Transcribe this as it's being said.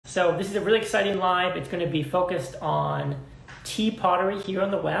So this is a really exciting live. It's going to be focused on tea pottery here in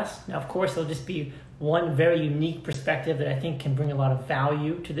the West. Now, of course, it'll just be one very unique perspective that I think can bring a lot of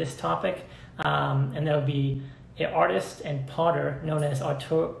value to this topic. And there'll be an artist and potter known as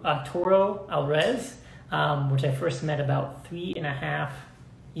Arturo Alvarez, which I first met about 3.5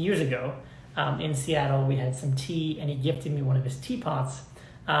 years ago in Seattle. We had some tea, and he gifted me one of his teapots.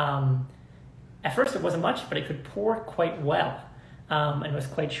 At first, it wasn't much, but it could pour quite well, and it was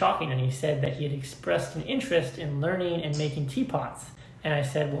quite shocking. And he said that he had expressed an interest in learning and making teapots. And I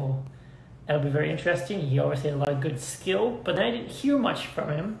said, well, that'll be very interesting. He always had a lot of good skill, but then I didn't hear much from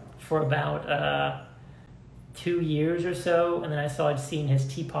him for about 2 years or so, and then I'd seen his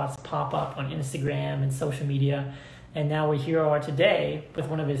teapots pop up on Instagram and social media, and now we here are today with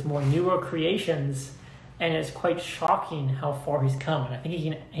one of his more newer creations, and it's quite shocking how far he's come. And I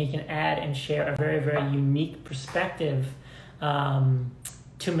think he can add and share a very, very unique perspective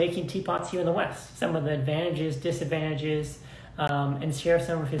to making teapots here in the West, some of the advantages, disadvantages, and share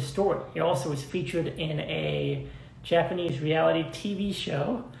some of his story. He also was featured in a Japanese reality TV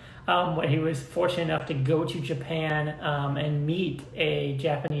show where he was fortunate enough to go to Japan and meet a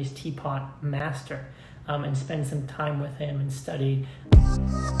Japanese teapot master and spend some time with him and study.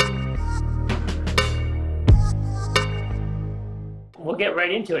 We'll get right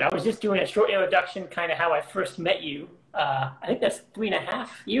into it. I was just doing a short introduction, kind of how I first met you. I think that's 3.5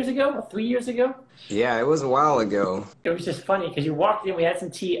 years ago, or 3 years ago. Yeah, it was a while ago. It was just funny because you walked in, we had some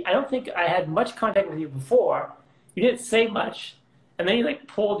tea. I don't think I had much contact with you before. You didn't say much. And then you like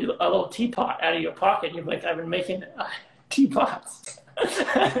pulled a little teapot out of your pocket. And you're like, I've been making teapots.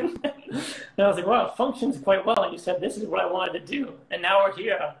 And I was like, wow, it functions quite well. And you said, this is what I wanted to do. And now we're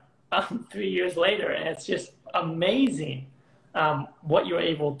here 3 years later. And it's just amazing what you're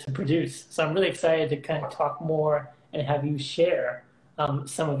able to produce. So I'm really excited to kind of talk more and have you share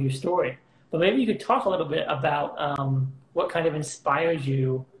some of your story. But maybe you could talk a little bit about what kind of inspired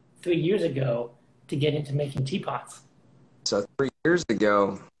you 3 years ago to get into making teapots. So 3 years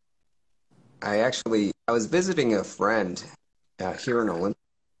ago, I was visiting a friend here in Olympia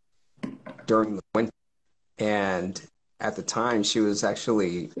during the winter. And at the time, she was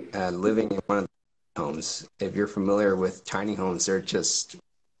actually living in one of the homes. If you're familiar with tiny homes, they're just,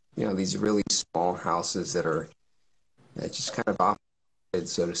 these really small houses that are just kind of off,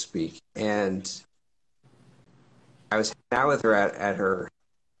 so to speak. And I was hanging out with her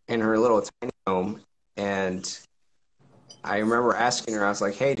in her little tiny home, and I remember asking her, I was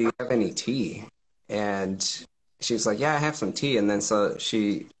like, hey, do you have any tea? And she was like, yeah, I have some tea. And then so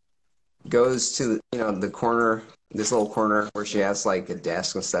she goes to, the corner, this little corner where she has like a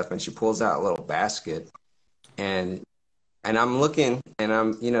desk and stuff, and she pulls out a little basket. And I'm looking, and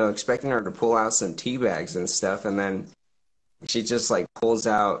I'm, expecting her to pull out some tea bags and stuff. And then she just like pulls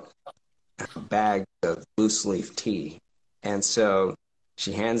out a bag of loose leaf tea. And so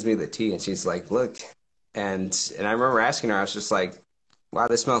she hands me the tea, and she's like, look. And I remember asking her, I was just like, wow,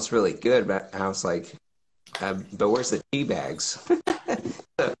 this smells really good. But I was like, but where's the tea bags?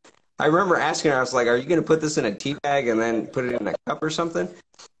 So I remember asking her, I was like, are you going to put this in a tea bag and then put it in a cup or something?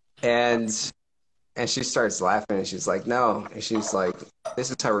 And she starts laughing, and she's like, no. And she's like, this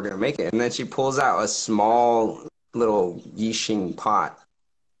is how we're going to make it. And then she pulls out a small little Yixing pot.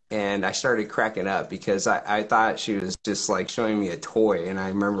 And I started cracking up because I thought she was just like showing me a toy. And I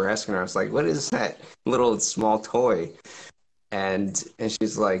remember asking her, I was like, what is that little small toy? And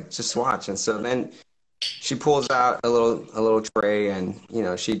she's like, just watch. And so then she pulls out a little tray, and,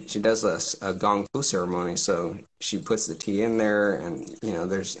 she does a gong fu ceremony. So she puts the tea in there, and,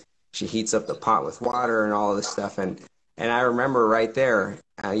 she heats up the pot with water and all of this stuff. And I remember right there,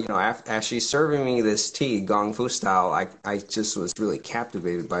 as she's serving me this tea, Gong Fu style, I just was really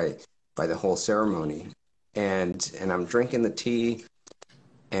captivated by the whole ceremony. And I'm drinking the tea,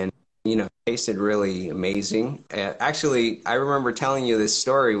 and, it tasted really amazing. Actually, I remember telling you this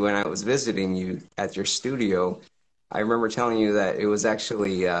story when I was visiting you at your studio. I remember telling you that it was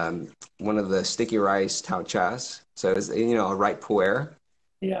actually one of the sticky rice tau chas. So it was, a ripe puerh.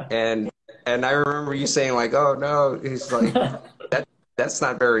 Yeah. And I remember you saying like, oh no, he's like, that's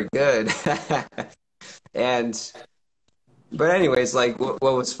not very good. But anyways, like what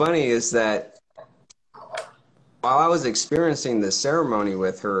was funny is that while I was experiencing the ceremony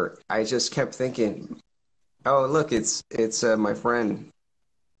with her, I just kept thinking, oh, look, it's my friend,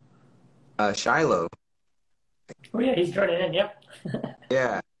 Shiloh. Oh yeah, he's joining in. Yep.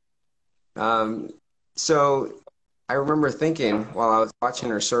 Yeah. So I remember thinking while I was watching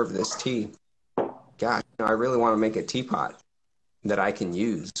her serve this tea, gosh, I really want to make a teapot that I can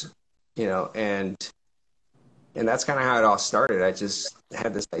use, and and that's kind of how it all started. I just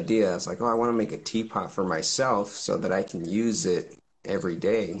had this idea. I was like, oh, I want to make a teapot for myself so that I can use it every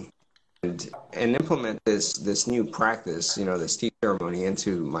day and implement this new practice, this tea ceremony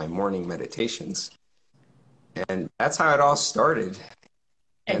into my morning meditations. And that's how it all started.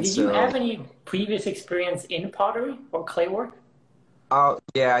 And And did you so, have any previous experience in pottery or clay work?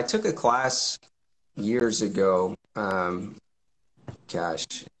 yeah, I took a class years ago. Gosh,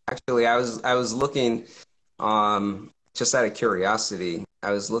 actually, I was looking, just out of curiosity,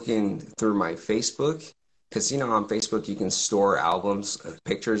 I was looking through my Facebook because on Facebook you can store albums of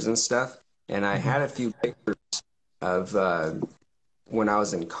pictures and stuff, and I Mhm. had a few pictures of when I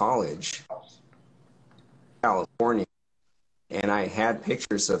was in college, California, and I had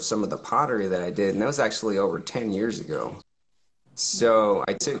pictures of some of the pottery that I did, and that was actually over 10 years ago. So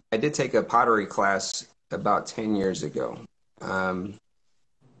I did take a pottery class about 10 years ago. Um,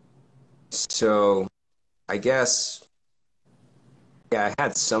 so I guess, yeah, I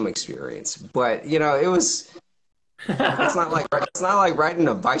had some experience, but it's not like riding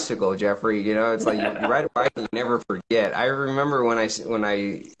a bicycle, Jeffrey. It's like you ride a bike and you never forget. I remember when I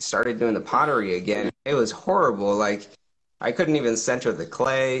started doing the pottery again, it was horrible. Like I couldn't even center the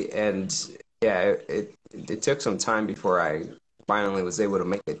clay, and yeah, it took some time before I finally was able to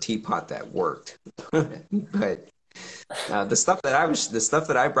make a teapot that worked. But the stuff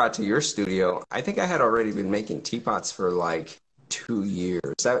that I brought to your studio, I think I had already been making teapots for like 2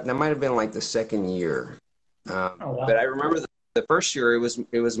 years. That might have been like the second year. Oh But I wow. remember the first year it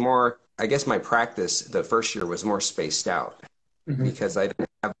was more. I guess my practice the first year was more spaced out Mhm. because I didn't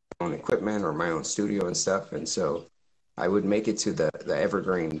have my own equipment or my own studio and stuff, and so I would make it to the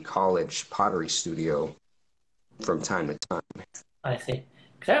Evergreen College Pottery Studio from time to time. I see.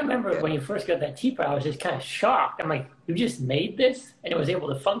 Because I remember Yeah. when you first got that teapot, I was just kind of shocked. I'm like, you just made this and it was able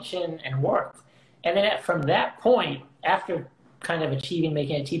to function and worked. And then from that point, after kind of achieving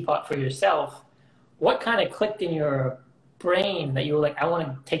making a teapot for yourself, what kind of clicked in your brain that you were like, I want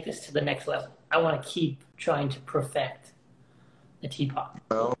to take this to the next level? I want to keep trying to perfect the teapot.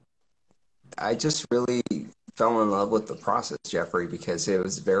 Well, I just really fell in love with the process, Jeffrey, because it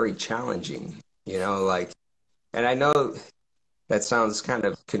was very challenging. Like, and I know that sounds kind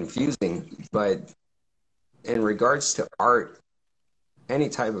of confusing, but in regards to art, any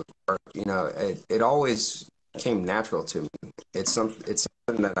type of art, it always came natural to me. It's something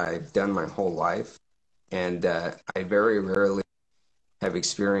that I've done my whole life, and I very rarely have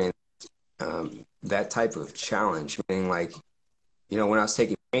experienced that type of challenge. Meaning, like, when I was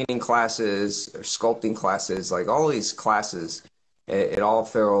taking painting classes or sculpting classes, like all these classes, it all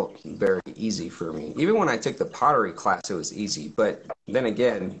felt very easy for me. Even when I took the pottery class, it was easy. But then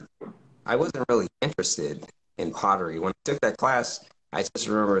again, I wasn't really interested in pottery. When I took that class, I just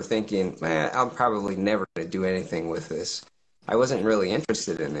remember thinking, man, I'm probably never going to do anything with this. I wasn't really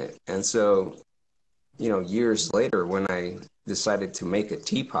interested in it. And so, years later, when I decided to make a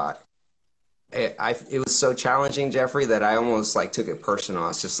teapot, it was so challenging, Jeffrey, that I almost like took it personal. I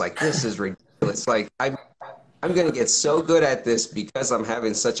was just like, this is ridiculous. Like I'm gonna get so good at this because I'm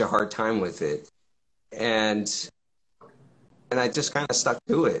having such a hard time with it. And I just kind of stuck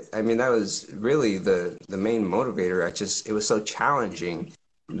to it. I mean, that was really the main motivator. It was so challenging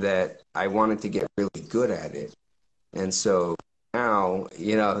that I wanted to get really good at it. And so now,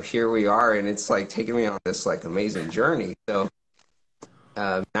 here we are, and it's like taking me on this like amazing journey. So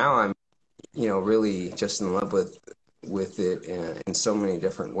now I'm really just in love with it in so many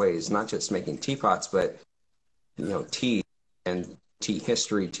different ways, not just making teapots, but tea and tea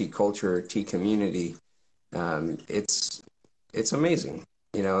history, tea culture, tea community. It's amazing,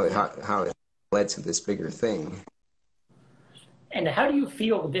 how it led to this bigger thing. And how do you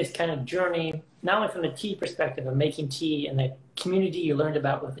feel this kind of journey, not only from the tea perspective of making tea and the community you learned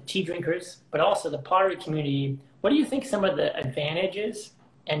about with the tea drinkers, but also the pottery community? What do you think some of the advantages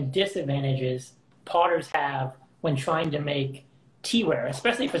and disadvantages potters have when trying to make teaware,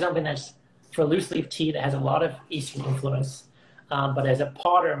 especially for something that's for loose leaf tea that has a lot of Eastern influence? But as a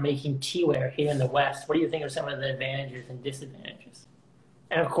potter making teaware here in the West, what do you think are some of the advantages and disadvantages?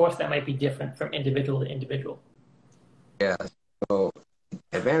 And of course, that might be different from individual to individual. Yeah. So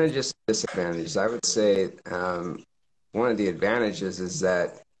advantages, disadvantages. I would say one of the advantages is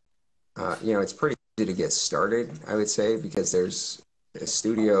that it's pretty easy to get started. I would say because there's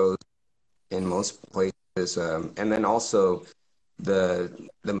studios in most places, and then also the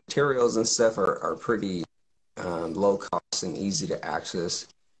materials and stuff are pretty low cost and easy to access.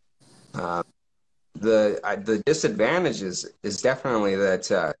 Uh, the disadvantage is definitely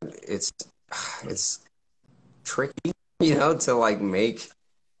that it's tricky, to like make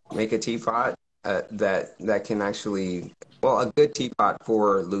a teapot. that can actually, well, a good teapot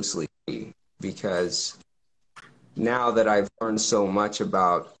for loose leaf tea, because now that I've learned so much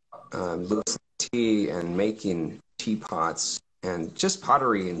about loose leaf tea and making teapots and just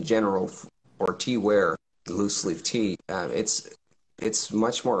pottery in general or teaware, loose leaf tea, it's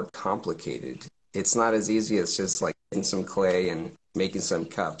much more complicated. It's not as easy as just like getting some clay and making some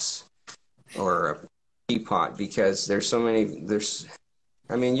cups or a teapot, because there's so many,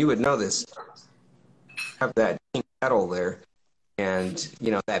 I mean, you would know this, have that pink kettle there, and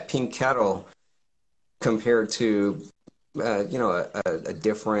that pink kettle compared to a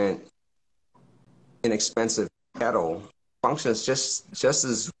different inexpensive kettle functions just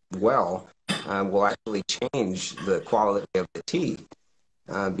as well, will actually change the quality of the tea,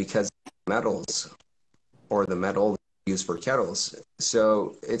 because of metals or the metal used for kettles.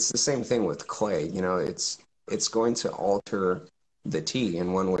 So it's the same thing with clay. It's going to alter the tea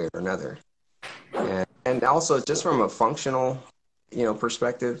in one way or another. And also just from a functional,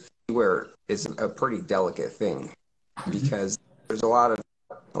 perspective, where it's a pretty delicate thing, because there's a lot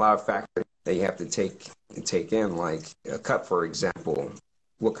of factors that you have to take in, like a cup, for example.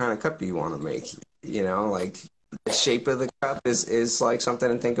 What kind of cup do you want to make? Like the shape of the cup is like something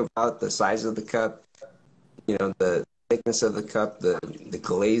to think about. The size of the cup, the thickness of the cup, the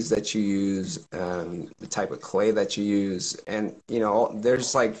glaze that you use, the type of clay that you use, and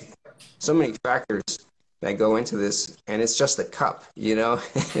there's like so many factors that go into this, and it's just a cup,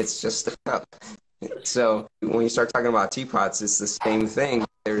 it's just a cup. So when you start talking about teapots, it's the same thing.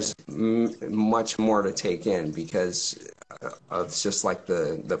 There's much more to take in because of just like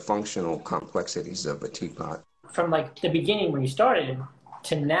the functional complexities of a teapot. From like the beginning when you started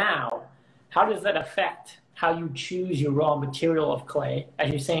to now, how does that affect how you choose your raw material of clay? As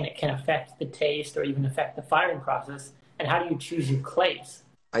you're saying, it can affect the taste or even affect the firing process. And how do you choose your clays?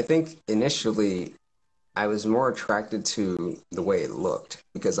 I think initially I was more attracted to the way it looked,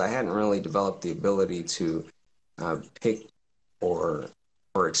 because I hadn't really developed the ability to pick or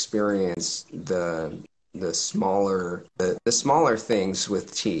experience the smaller things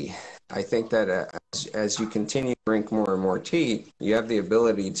with tea. I think that as you continue to drink more and more tea, you have the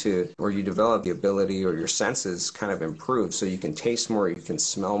ability to, or you develop the ability, or your senses kind of improve, so you can taste more, you can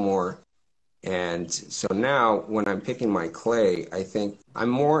smell more. And so now when I'm picking my clay, I think I'm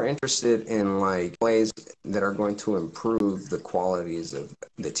more interested in like clays that are going to improve the qualities of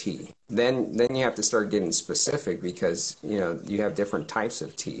the tea. Then you have to start getting specific, because you have different types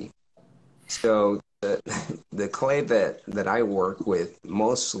of tea. So the clay that I work with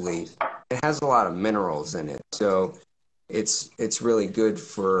mostly, it has a lot of minerals in it. So it's really good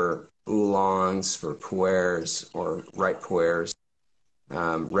for oolongs, for puerhs or ripe puerhs,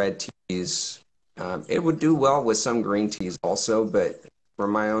 red teas. It would do well with some green teas also, but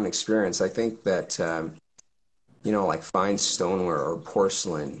from my own experience, I think that like fine stoneware or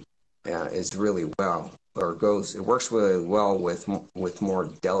porcelain is really well, or it works really well with more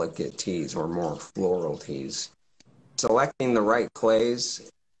delicate teas or more floral teas. Selecting the right clays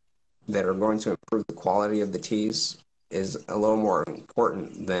that are going to improve the quality of the teas is a little more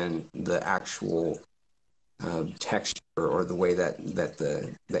important than the actual texture or the way that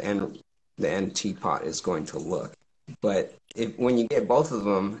the end teapot is going to look. But when you get both of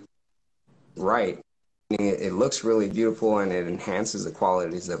them right, it looks really beautiful and it enhances the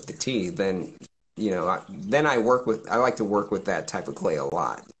qualities of the tea, then I like to work with that type of clay a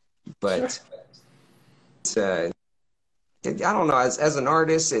lot. But sure. I don't know, as an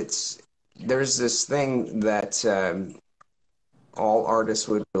artist, there's this thing that all artists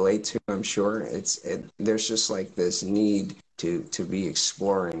would relate to, I'm sure. There's just like this need to be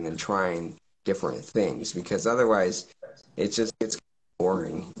exploring and trying different things, because otherwise it just gets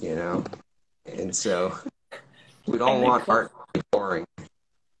boring, And so we don't want art to be boring.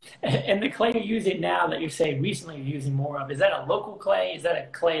 And the clay you're using now that you say recently you're using more of, is that a local clay? Is that a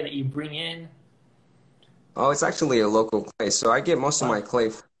clay that you bring in? Oh, it's actually a local clay. So I get most of my clay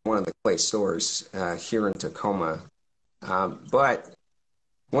from one of the clay stores here in Tacoma. But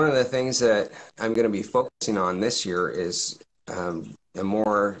one of the things that I'm going to be focusing on this year is I'm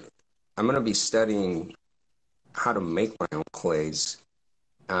going to be studying how to make my own clays.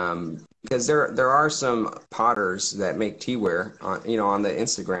 Because there are some potters that make teaware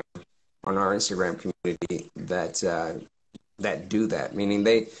on our Instagram community that do that.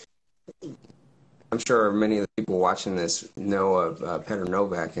 Meaning I'm sure many of the people watching this know of Peter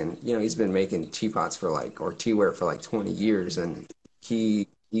Novak, and he's been making teapots or teaware for like 20 years, and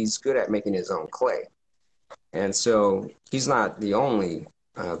he's good at making his own clay. And so he's not the only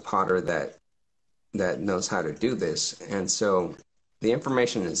potter that knows how to do this. And so the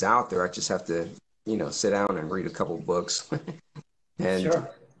information is out there. I just have to, sit down and read a couple books and Sure.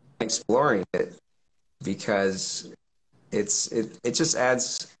 exploring it, because it just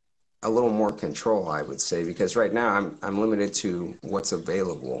adds a little more control, I would say, because right now I'm limited to what's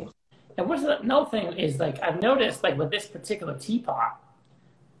available. And what's another thing is like I've noticed like with this particular teapot,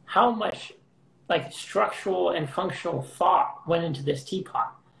 how much like structural and functional thought went into this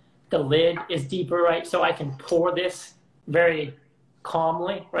teapot. The lid is deeper, right? So I can pour this very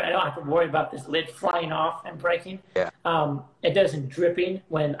calmly, right? I don't have to worry about this lid flying off and breaking. Yeah. It doesn't dripping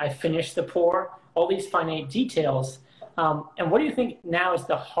when I finish the pour. All these finite details. And what do you think now is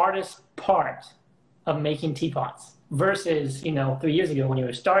the hardest part of making teapots versus, 3 years ago when you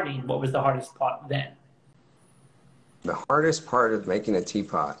were starting? What was the hardest part then? The hardest part of making a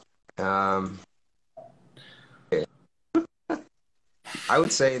teapot, I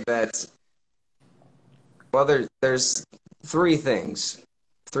would say that, well, there's three things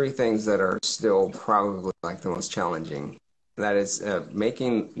that are still probably like the most challenging. That is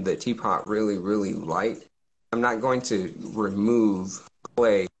making the teapot really, really light. I'm not going to remove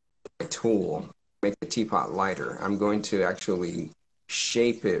clay with a tool, make the teapot lighter. I'm going to actually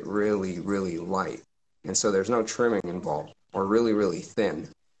shape it really, really light. And so there's no trimming involved, or really, really thin.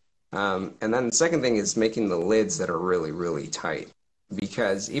 And then the second thing is making the lids that are really, really tight.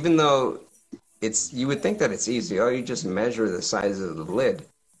 Because even though you would think that it's easy, oh, you just measure the size of the lid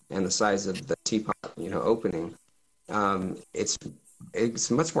and the size of the teapot, opening.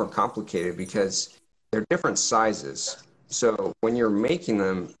 It's much more complicated because they're different sizes. So when you're making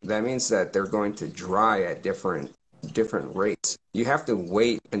them, that means that they're going to dry at different rates. You have to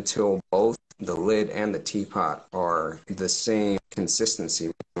wait until both the lid and the teapot are the same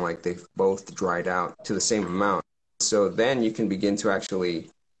consistency, like they've both dried out to the same amount. So then you can begin to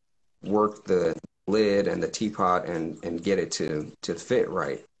actually work the lid and the teapot and get it to fit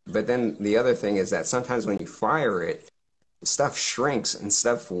right. But then the other thing is that sometimes when you fire it, stuff shrinks and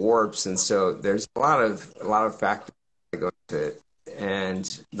stuff warps, and so there's a lot of factors that go into it.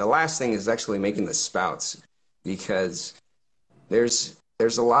 And the last thing is actually making the spouts, because there's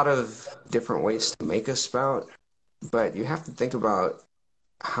a lot of different ways to make a spout, but you have to think about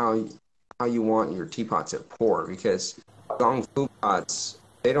how you want your teapot to pour, because gong fu pots,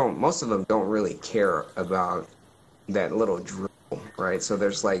 most of them don't really care about that little dribble, right? So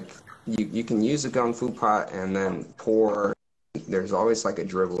there's like, you can use a gong fu pot and then pour. There's always like a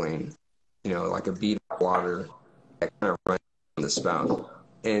dribbling, like a bead of water that kind of runs on the spout.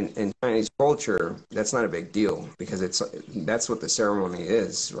 In Chinese culture, that's not a big deal, because that's what the ceremony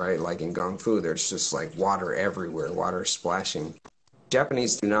is, right? Like in gong fu, there's just like water everywhere, water splashing.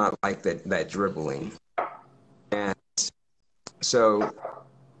 Japanese do not like that dribbling. And so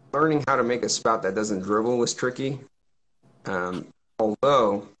learning how to make a spout that doesn't dribble was tricky.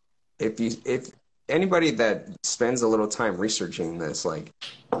 Although if anybody that spends a little time researching this, like,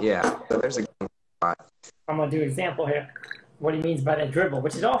 yeah, so there's a spot. I'm going to do an example here. What he means by that dribble,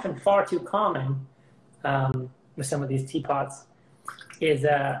 which is often far too common with some of these teapots, is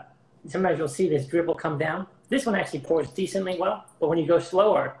sometimes you'll see this dribble come down. This one actually pours decently well, but when you go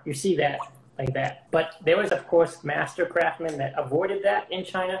slower, you see that like that. But there was, of course, master craftsmen that avoided that in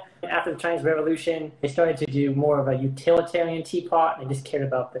China. After the Chinese Revolution, they started to do more of a utilitarian teapot. They just cared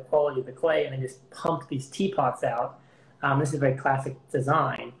about the quality of the clay, and they just pumped these teapots out. This is a very classic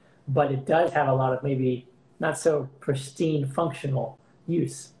design, but it does have a lot of maybe not so pristine functional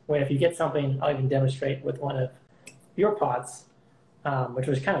use. Where if you get something, I'll even demonstrate with one of your pots, which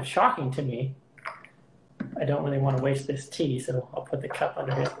was kind of shocking to me. I don't really want to waste this tea, so I'll put the cup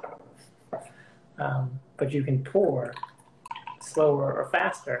under it. But you can pour slower or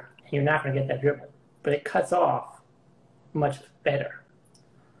faster, and you're not going to get that dribble. But it cuts off much better,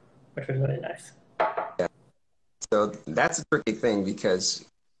 which was really nice. Yeah. So that's a tricky thing, because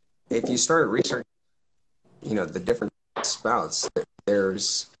if you start researching, the different spouts,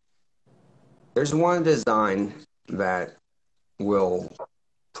 there's one design that will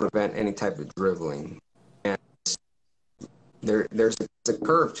prevent any type of dribbling, and there's a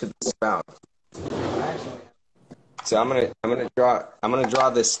curve to the spout. So I'm gonna draw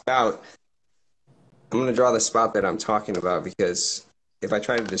this spout. I'm gonna draw the spout that I'm talking about, because if I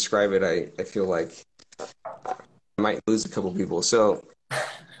try to describe it, I feel like I might lose a couple people. So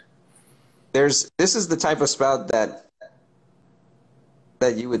this is the type of spout that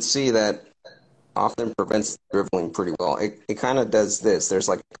you would see that often prevents dribbling pretty well. It kind of does this. There's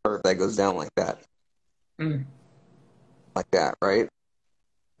like a curve that goes down like that. Like that, right?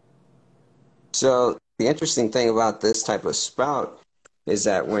 So the interesting thing about this type of spout is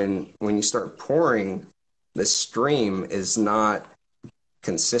that when you start pouring, the stream is not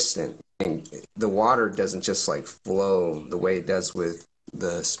consistent. And the water doesn't just like flow the way it does with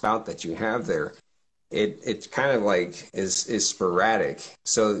the spout that you have there. It kind of like is sporadic.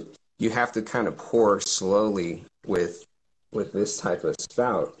 So you have to kind of pour slowly with this type of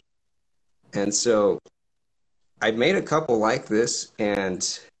spout. And so I made a couple like this,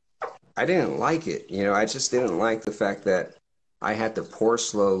 and I didn't like it. You know, I just didn't like the fact that I had to pour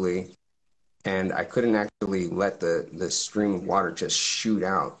slowly, and I couldn't actually let the stream of water just shoot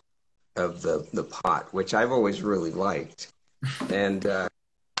out of the pot, which I've always really liked. And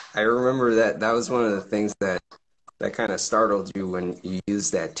I remember that was one of the things that kind of startled you when you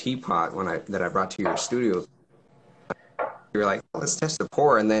used that teapot that I brought to your studio. You were like, let's test the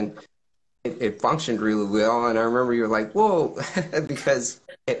pour, and then it functioned really well. And I remember you were like, whoa, because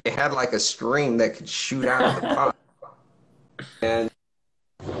it had like a stream that could shoot out of the pot. And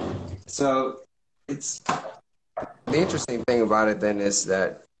so it's the interesting thing about it then is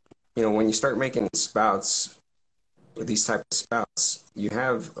that, you know, when you start making spouts, with these type of spouts, you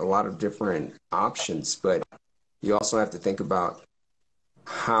have a lot of different options, but you also have to think about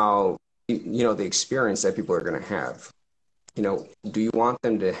how, you know, the experience that people are going to have. You know, do you want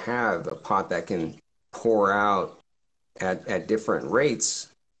them to have a pot that can pour out at different rates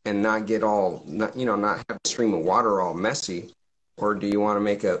and not get all, not have a stream of water all messy? Or do you want to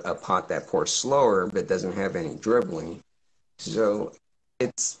make a pot that pours slower but doesn't have any dribbling? So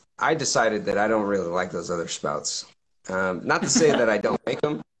I decided that I don't really like those other spouts. Not to say that I don't make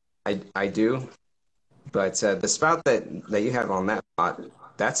them, I do, but the spout that you have on that pot,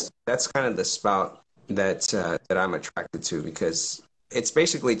 that's kind of the spout that I'm attracted to, because it's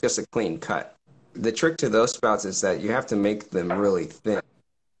basically just a clean cut. The trick to those spouts is that you have to make them really thin.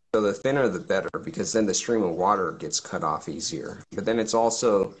 So the thinner the better, because then the stream of water gets cut off easier. But then it's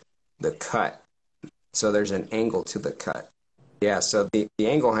also the cut. So there's an angle to the cut. Yeah, so the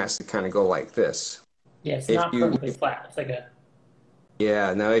angle has to kind of go like this. Yeah, it's not perfectly flat. It's like a...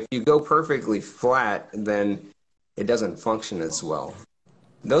 Yeah, now if you go perfectly flat, then it doesn't function as well.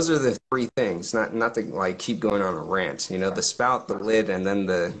 Those are the three things, not to like keep going on a rant. You know, the spout, the lid, and then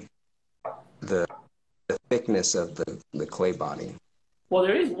the thickness of the clay body. Well,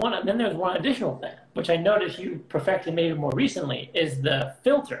 there is one, then there's one additional thing, which I noticed you perfected maybe more recently, is the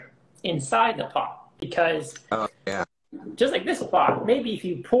filter inside the pot. Because just like this pot, maybe if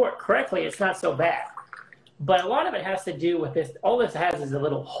you pour it correctly, it's not so bad. But a lot of it has to do with this. All this has is a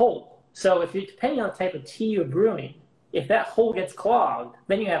little hole. So if you, depending on the type of tea you're brewing, if that hole gets clogged,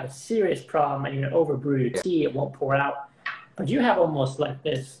 then you have a serious problem and you're going to overbrew your tea. It won't pour out. But you have almost like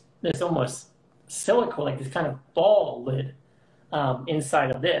this almost silicone, like this kind of ball lid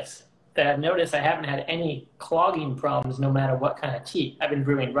inside of this that I've noticed I haven't had any clogging problems no matter what kind of tea. I've been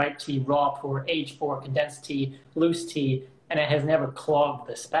brewing ripe tea, raw pour, aged pour, condensed tea, loose tea, and it has never clogged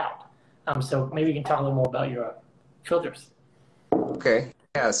the spout. So maybe you can talk a little more about your filters. Okay.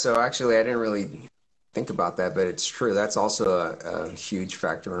 Yeah, so actually I didn't really think about that, but it's true. That's also a huge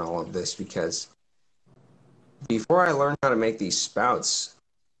factor in all of this, because before I learned how to make these spouts,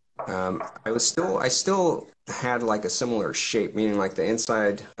 I still had like a similar shape, meaning like the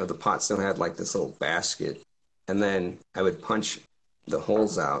inside of the pot still had like this little basket, and then I would punch the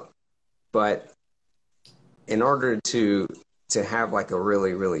holes out. But in order to have like a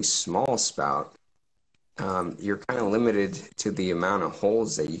really, really small spout, you're kind of limited to the amount of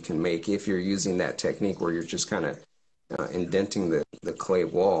holes that you can make if you're using that technique where you're just kind of indenting the clay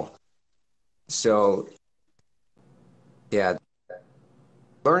wall. So yeah,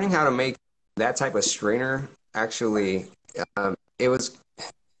 learning how to make that type of strainer, actually, I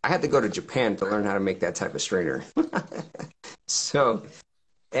had to go to Japan to learn how to make that type of strainer. So,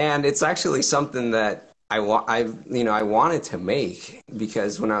 and it's actually something that I wanted to make,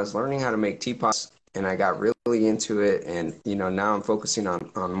 because when I was learning how to make teapots and I got really into it, and now I'm focusing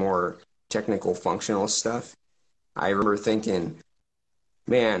on more technical functional stuff, I remember thinking,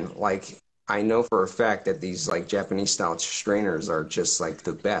 man, like I know for a fact that these like Japanese style strainers are just like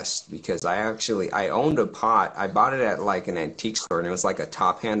the best, because I owned a pot. I bought it at like an antique store, and it was like a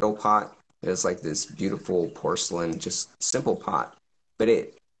top handle pot. It was like this beautiful porcelain, just simple pot, but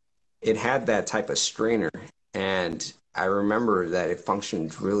it had that type of strainer, and I remember that it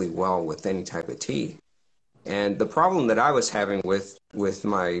functioned really well with any type of tea. And the problem that I was having with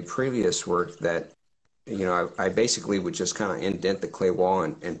my previous work, that I basically would just kind of indent the clay wall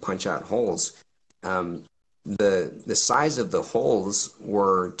and punch out holes. The size of the holes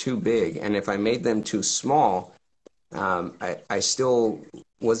were too big, and if I made them too small, I still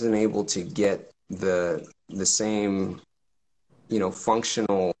wasn't able to get the same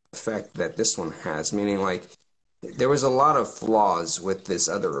functional effect that this one has. Meaning, like, there was a lot of flaws with this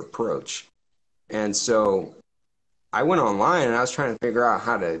other approach. And so I went online and I was trying to figure out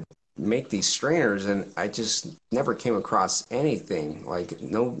how to make these strainers, and I just never came across anything, like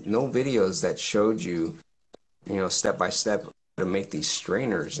no videos that showed you, step by step to make these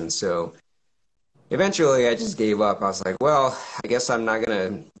strainers. And so eventually I just gave up. I was like, well, I guess I'm not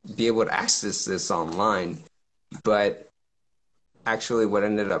gonna be able to access this online. But actually what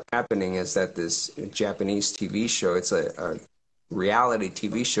ended up happening is that this Japanese TV show, it's a reality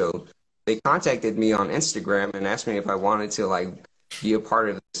TV show, they contacted me on Instagram and asked me if I wanted to like be a part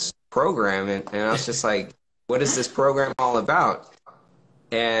of this program, and I was just like, what is this program all about?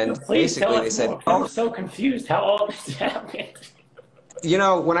 And Please tell basically they us said, more. I'm oh, so confused how all this happened.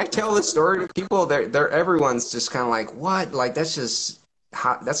 when I tell this story to people, they're everyone's just kind of like, what? Like that's just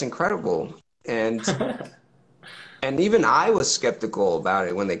that's incredible. And even I was skeptical about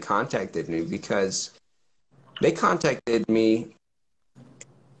it when they contacted me, because they contacted me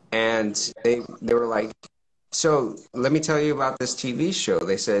and they were like, so let me tell you about this TV show.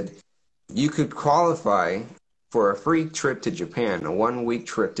 They said you could qualify for a free trip to Japan, a 1-week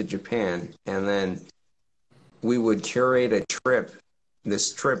trip to Japan, and then we would curate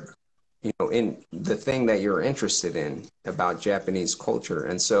this trip, in the thing that you're interested in about Japanese culture.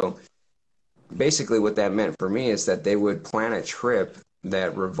 And so basically what that meant for me is that they would plan a trip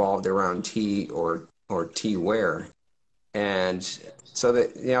that revolved around tea or teaware. And so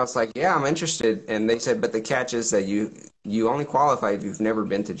that, it's like, yeah, I'm interested. And they said, but the catch is that you only qualify if you've never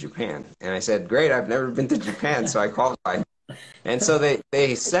been to Japan. And I said, great, I've never been to Japan, so I qualified. And so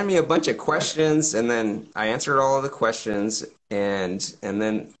they sent me a bunch of questions, and then I answered all of the questions, and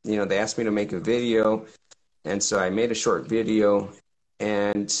then, they asked me to make a video. And so I made a short video,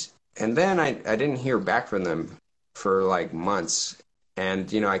 and then I didn't hear back from them for like months.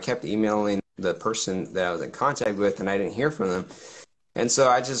 And, I kept emailing the person that I was in contact with, and I didn't hear from them. And so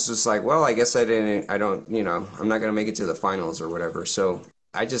I just was like, well, I guess I'm not going to make it to the finals or whatever. So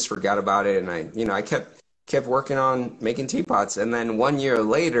I just forgot about it. And I kept working on making teapots. And then 1 year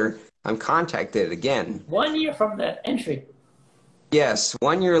later, I'm contacted again. 1 year from the entry. Yes.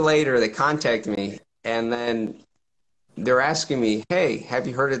 1 year later, they contact me, and then they're asking me, hey, have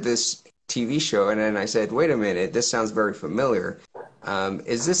you heard of this TV show? And then I said, wait a minute, this sounds very familiar.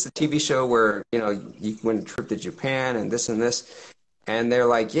 Is this the TV show where, you went on a trip to Japan and this and this? And they're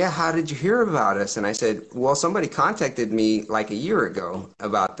like, yeah, how did you hear about us? And I said, well, somebody contacted me like a year ago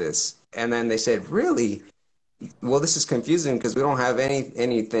about this. And then they said, really? Well, this is confusing because we don't have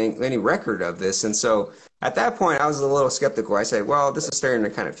any record of this. And so at that point, I was a little skeptical. I said, well, this is starting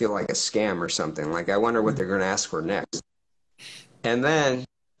to kind of feel like a scam or something. Like, I wonder what they're going to ask for next. And then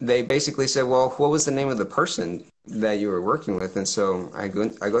they basically said, well, what was the name of the person that you were working with? And so I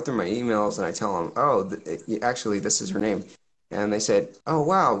go through my emails and I tell them, oh, actually, this is her name. And they said, oh,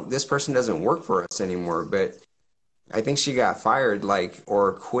 wow, this person doesn't work for us anymore. But I think she got fired,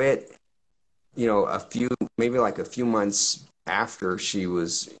 or quit, maybe a few months after she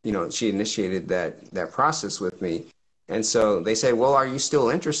was, she initiated that process with me. And so they said, well, are you still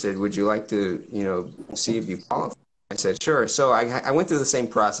interested? Would you like to, see if you qualify? I said, sure. So I went through the same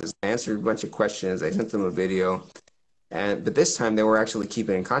process. I answered a bunch of questions. I sent them a video. But this time they were actually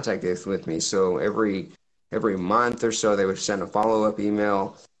keeping in contact with me. So every month or so, they would send a follow-up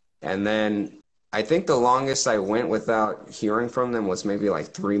email. And then I think the longest I went without hearing from them was maybe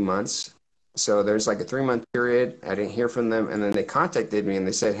 3 months. So there's a 3-month period. I didn't hear from them. And then they contacted me and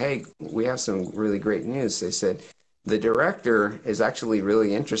they said, hey, we have some really great news. They said, the director is actually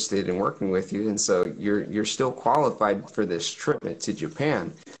really interested in working with you. And so you're still qualified for this trip to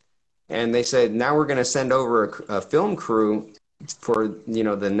Japan. And they said, now we're going to send over a film crew for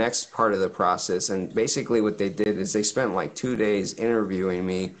the next part of the process. And basically what they did is they spent 2 days interviewing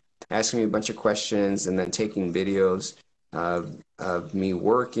me, asking me a bunch of questions, and then taking videos of me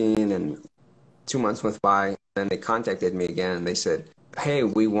working. And 2 months went by, and then they contacted me again, and they said, hey,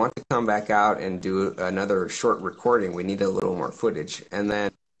 we want to come back out and do another short recording. We need a little more footage. And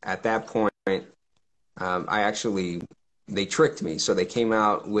then at that point, they tricked me. So they came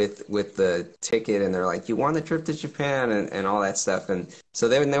out with the ticket, and they're like, you won the trip to Japan and all that stuff. And so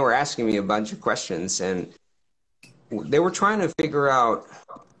they were asking me a bunch of questions, and they were trying to figure out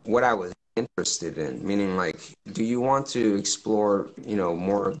what I was interested in, meaning do you want to explore,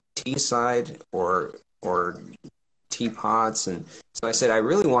 more of the tea side or teapots? And so I said, I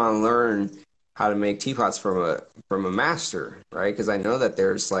really want to learn how to make teapots from a master, right? Because I know that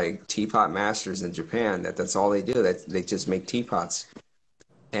there's teapot masters in Japan that's all they do. That they just make teapots.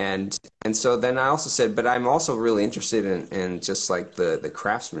 And so then I also said, but I'm also really interested in just the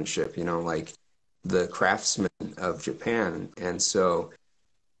craftsmanship, the craftsmen of Japan. And so,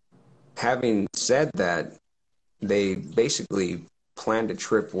 having said that, they basically planned a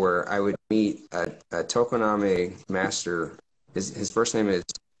trip where I would meet a tokoname master. His first name is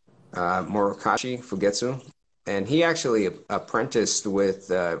Morokashi Fugetsu, and he actually apprenticed with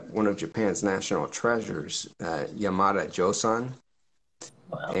one of Japan's national treasures, Yamada Josan.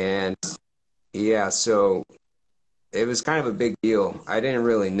 Wow. And yeah, so it was kind of a big deal. I didn't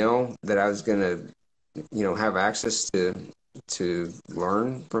really know that I was gonna, have access to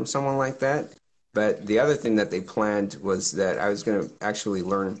learn from someone like that. But the other thing that they planned was that I was gonna actually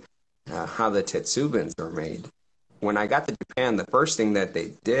learn how the tetsubins are made. When I got to Japan, the first thing that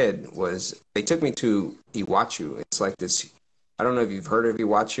they did was they took me to Iwachu. It's like this, I don't know if you've heard of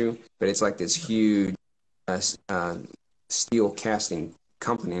Iwachu, but it's like this huge steel casting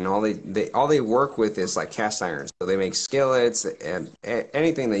company, and all they work with is like cast irons. So they make skillets and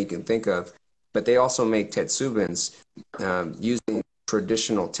anything that you can think of, but they also make tetsubins using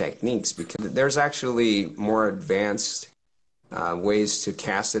traditional techniques, because there's actually more advanced ways to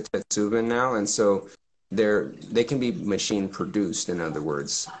cast a tetsubin now, and so they can be machine produced, in other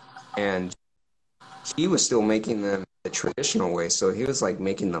words. And he was still making them the traditional way, so he was like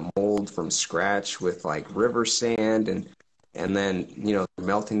making the mold from scratch with like river sand, and then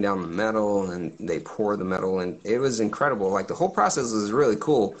melting down the metal, and they pour the metal, and it was incredible. Like, the whole process was really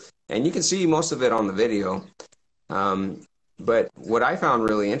cool, and you can see most of it on the video. But what I found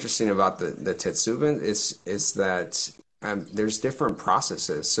really interesting about the tetsubin is that there's different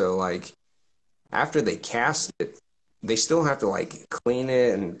processes. So like, after they cast it, they still have to like clean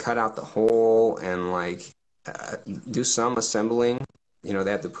it and cut out the hole and like do some assembling. They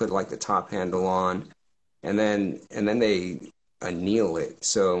have to put like the top handle on, and then they anneal it.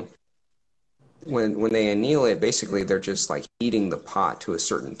 So when they anneal it, basically they're just like heating the pot to a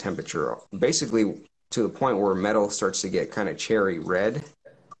certain temperature, basically to the point where metal starts to get kind of cherry red,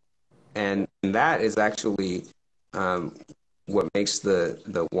 and that is actually what makes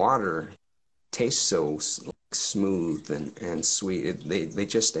the water taste so smooth and sweet. They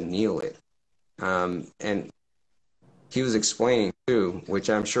just anneal it. And he was explaining too, which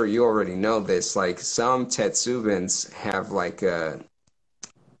I'm sure you already know this, like some tetsubins have like what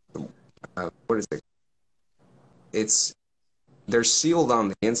is it? They're sealed on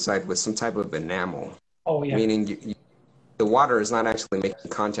the inside with some type of enamel. Oh yeah. Meaning the water is not actually making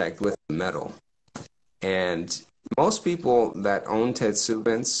contact with the metal. And most people that own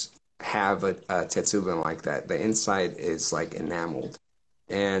tetsubins have a tetsubin like that. The inside is like enameled,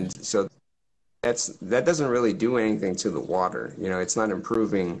 and so that doesn't really do anything to the water. It's not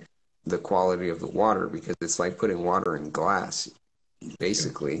improving the quality of the water, because it's like putting water in glass,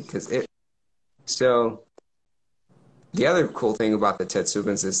 basically. So the other cool thing about the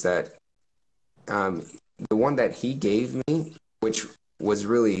tetsubins is that the one that he gave me, which was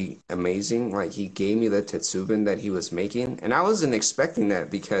really amazing. Like, he gave me the tetsubin that he was making, and I wasn't expecting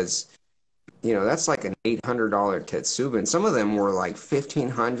that, because that's like an $800 tetsubin. Some of them were like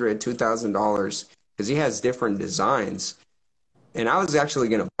 $1,500, $2,000, because he has different designs. And I was actually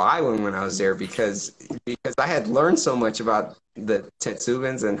going to buy one when I was there, because I had learned so much about the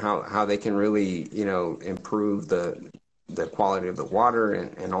tetsubins and how they can really improve the quality of the water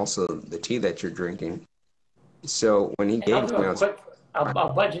and also the tea that you're drinking. So when he gave it to me,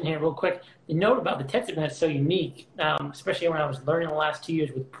 I'll budge in here real quick. The note about the tetsubin is so unique, especially when I was learning the last 2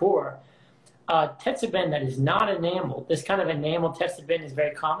 years with puerh. Tetsubin that is not enameled, this kind of enameled tetsubin is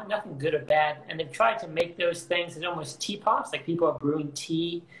very common, nothing good or bad. And they've tried to make those things as almost teapots, like people are brewing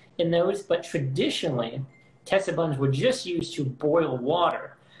tea in those. But traditionally, tetsubins were just used to boil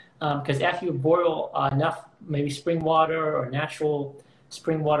water. Because after you boil enough, maybe spring water or natural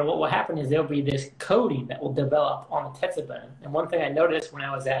spring water, what will happen is there'll be this coating that will develop on the tetsubin. And one thing I noticed when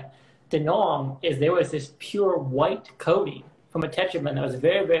I was at Danong is there was this pure white coating from a tetsubin that was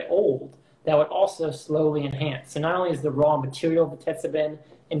very, very old that would also slowly enhance. So not only is the raw material of the tetsubin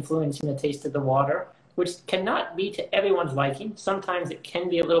influencing the taste of the water, which cannot be to everyone's liking. Sometimes it can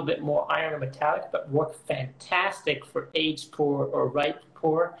be a little bit more iron or metallic, but work fantastic for aged puerh or ripe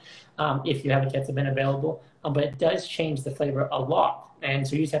puerh if you have a tetsubin available. But it does change the flavor a lot. And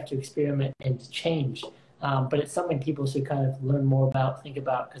so you just have to experiment and change. But it's something people should kind of learn more about, think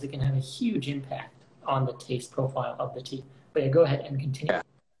about, because it can have a huge impact on the taste profile of the tea. But yeah, go ahead and continue. Yeah.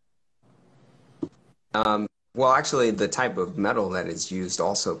 Well, actually, the type of metal that is used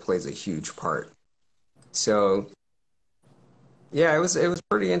also plays a huge part. So, yeah, it was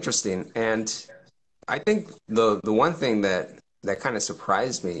pretty interesting. And I think the one thing that kind of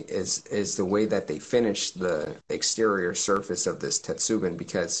surprised me is the way that they finished the exterior surface of this tetsubin,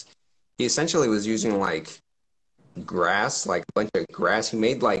 because he essentially was using like grass, like a bunch of grass. He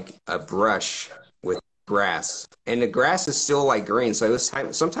made like a brush with grass, and the grass is still like green, so it was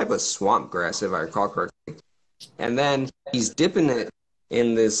some type of swamp grass, if I recall correctly. And then he's dipping it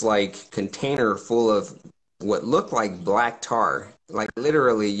in this like container full of what looked like black tar. Like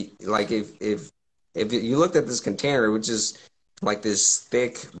literally, like if you looked at this container, which is like this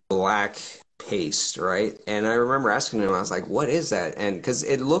thick black paste, right? And I remember asking him, I was like, "What is that?" And because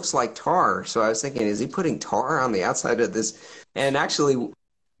it looks like tar, so I was thinking, is he putting tar on the outside of this? And actually,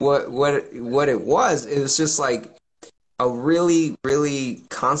 what it was just like a really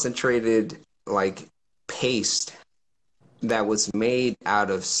concentrated like paste that was made out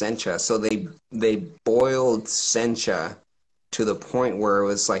of sencha. So they boiled sencha to the point where it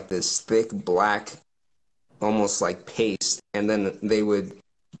was like this thick black, almost like paste, and then they would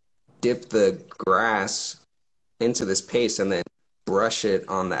dip the grass into this paste and then brush it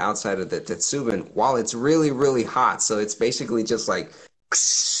on the outside of the tetsubin while it's really hot. So it's basically just like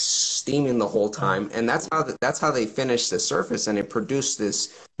steaming the whole time, and that's how they finished the surface, and it produced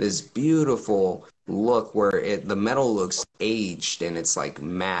this beautiful look where the metal looks aged and it's like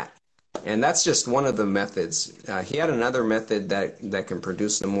matte. And that's just one of the methods. He had another method that can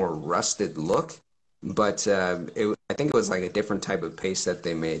produce a more rusted look, but I think it was like a different type of paste that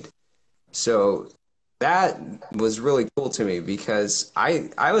they made. So that was really cool to me, because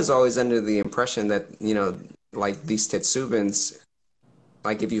I was always under the impression that, you know, like these tetsubins,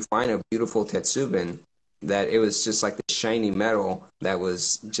 like if you find a beautiful tetsubin, that it was just like the shiny metal that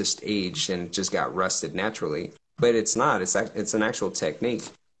was just aged and just got rusted naturally. But it's not. It's an actual technique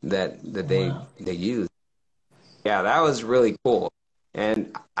that Wow. they use. Yeah, that was really cool.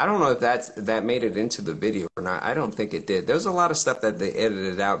 And I don't know if that made it into the video or not. I don't think it did. There's a lot of stuff that they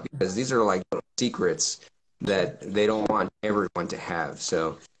edited out because these are like little secrets that they don't want everyone to have.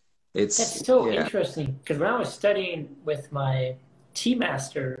 So That's it's, so yeah. interesting because when I was studying with my tea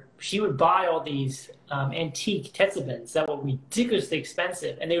master, she would buy all these antique tetsubins that were ridiculously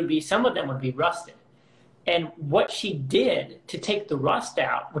expensive, and they would be some of them would be rusted. And what she did to take the rust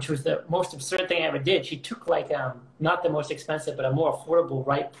out, which was the most absurd thing I ever did, she took like not the most expensive, but a more affordable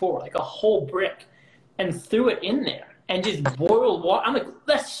ripe puerh, like a whole brick, and threw it in there and just boiled water. I'm like,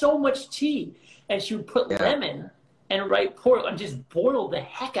 that's so much tea. And she would put Yeah. lemon and ripe puerh and just boil the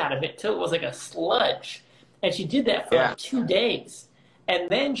heck out of it till it was like a sludge. And she did that for Yeah. like 2 days. And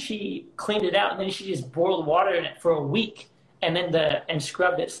then she cleaned it out, and then she just boiled water in it for a week, and then and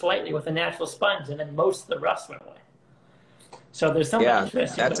scrubbed it slightly with a natural sponge, and then most of the rust went away. So there's something Yeah,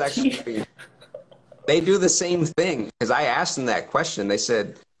 interesting that's about tea. actually, they do the same thing. Because I asked them that question. They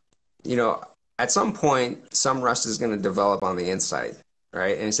said, you know, at some point, some rust is going to develop on the inside,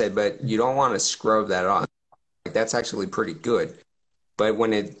 right? And he said, but you don't want to scrub that off. Like, that's actually pretty good. But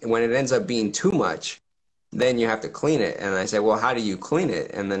when it ends up being too much, then you have to clean it. And I said, well, how do you clean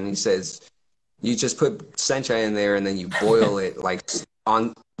it? And then he says, you just put sencha in there and then you boil it like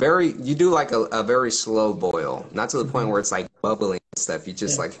you do like a very slow boil, not to the point where it's like bubbling and stuff. You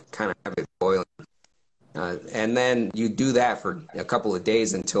just Yeah. like kind of have it boiling. And then you do that for a couple of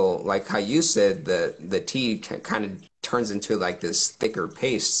days until, like how you said, the tea kind of turns into like this thicker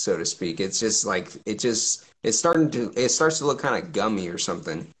paste, so to speak. It's just like it starts to look kind of gummy or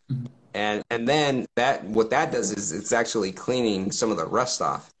something. And then what that does is it's actually cleaning some of the rust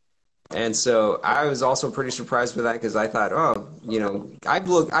off. And so I was also pretty surprised with that, because I thought, oh, you know,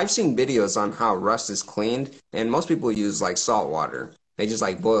 I've seen videos on how rust is cleaned, and most people use like salt water. They just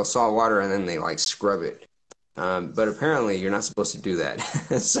like boil salt water and then they like scrub it. But apparently you're not supposed to do that.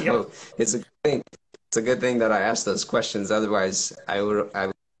 So Yep. it's a good thing. It's a good thing that I asked those questions. Otherwise, I would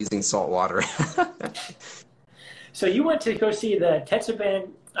be using salt water. So you went to go see the Tetsubin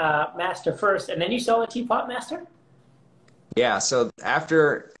master first, and then you saw the teapot master? Yeah. So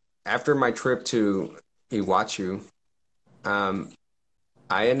after my trip to Iwachu,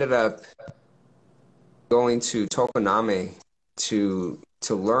 I ended up going to Tokoname to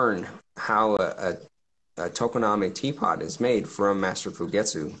learn how a Tokoname teapot is made from Master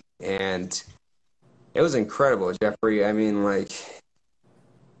Fugetsu. And it was incredible, Jeffrey. I mean, like,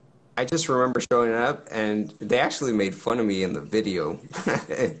 I just remember showing up and they actually made fun of me in the video.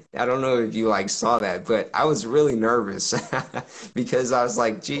 I don't know if you like saw that, but I was really nervous because I was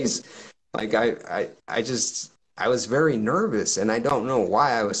like, geez, like I was very nervous, and I don't know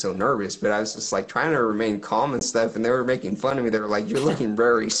why I was so nervous, but I was just like trying to remain calm and stuff, and they were making fun of me. They were like, "You're looking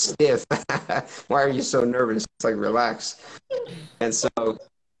very stiff. Why are you so nervous?" It's like, relax. And so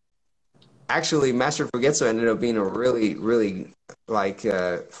actually, Master Fugetsu ended up being a really, really like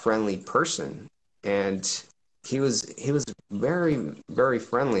friendly person, and he was very, very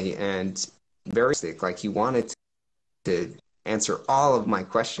friendly and very sick. Like he wanted to answer all of my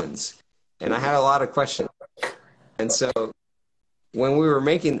questions. And I had a lot of questions. And so when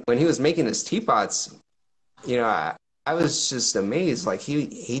he was making his teapots, I was just amazed. Like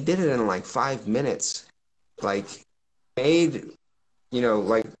he did it in like 5 minutes. Like made,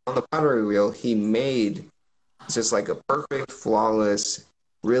 like on the pottery wheel, he made just like a perfect, flawless,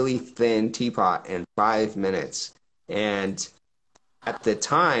 really thin teapot in 5 minutes. And at the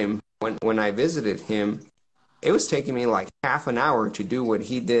time when I visited him, it was taking me like half an hour to do what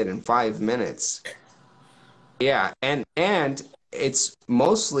he did in 5 minutes. Yeah, and it's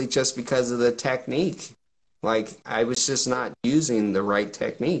mostly just because of the technique. Like I was just not using the right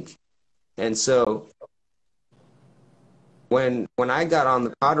technique. And so when I got on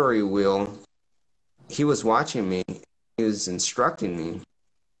the pottery wheel, he was watching me, he was instructing me,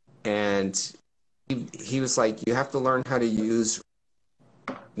 and he was like, you have to learn how to use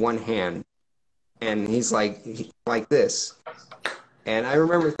one hand. And he's like this. And I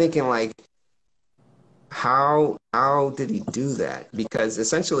remember thinking like, how did he do that? Because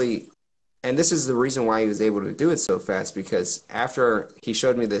essentially, and this is the reason why he was able to do it so fast, because after he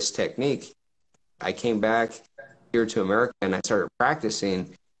showed me this technique, I came back here to America and I started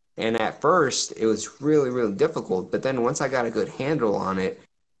practicing. And at first, it was really, really difficult. But then once I got a good handle on it,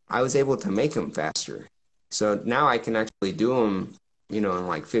 I was able to make them faster. So now I can actually do them, in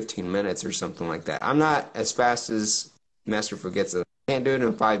like 15 minutes or something like that. I'm not as fast as Master Forgets it. I can't do it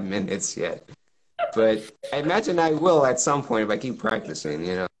in 5 minutes yet. But I imagine I will at some point if I keep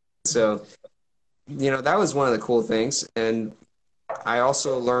practicing. So, that was one of the cool things. And I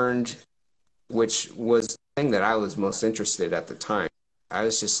also learned, which was the thing that I was most interested at the time. I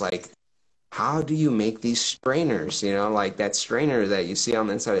was just like, how do you make these strainers? Like that strainer that you see on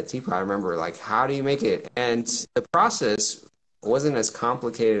the inside of the teapot. I remember like, how do you make it? And the process wasn't as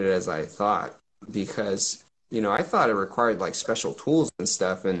complicated as I thought, because I thought it required like special tools and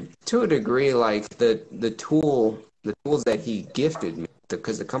stuff. And to a degree, like the tools that he gifted me,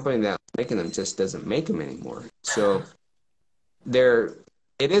 because the company that was making them just doesn't make them anymore. So it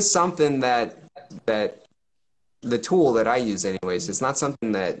is something that the tool that I use anyways, it's not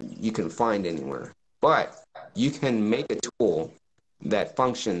something that you can find anywhere, but you can make a tool that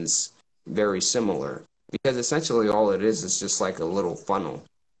functions very similar, because essentially all it is just like a little funnel.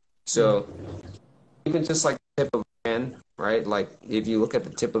 So even just like the tip of a pen, right? Like if you look at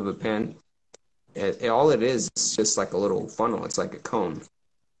the tip of a pen, all it is just like a little funnel. It's like a cone.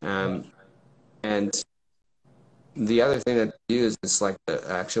 And the other thing that they use is like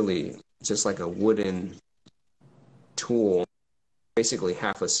actually just like a wooden tool, basically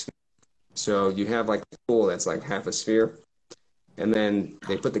half a sphere. So you have like a tool that's like half a sphere, and then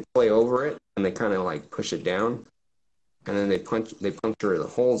they put the clay over it and they kind of like push it down, and then they puncture the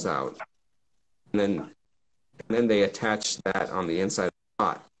holes out, and then they attach that on the inside of the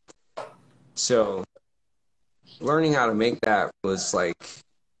pot. So learning how to make that was like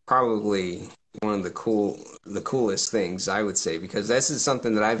probably one of the coolest things, I would say, because this is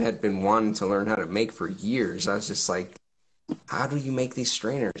something that had been wanting to learn how to make for years. I was just like, how do you make these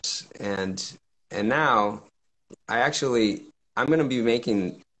strainers? And now I'm going to be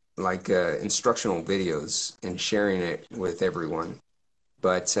making like instructional videos and sharing it with everyone.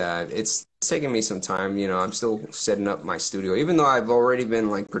 But it's taking me some time. I'm still setting up my studio, even though I've already been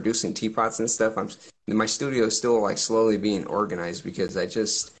like producing teapots and stuff. My studio is still like slowly being organized, because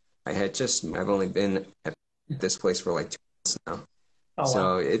I've only been at this place for like 2 months now. Oh, wow.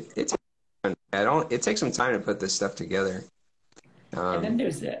 So it takes some time to put this stuff together. And then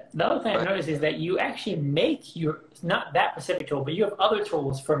there's the other thing I noticed is that you actually make not that specific tool, but you have other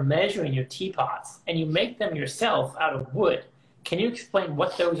tools for measuring your teapots, and you make them yourself out of wood. Can you explain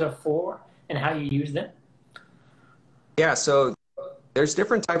what those are for and how you use them? Yeah, so there's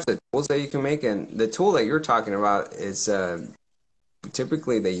different types of tools that you can make, and the tool that you're talking about is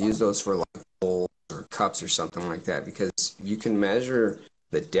typically they use those for like bowls or cups or something like that, because you can measure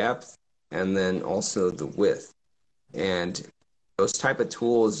the depth and then also the width. And those type of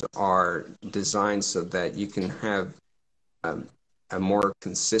tools are designed so that you can have a more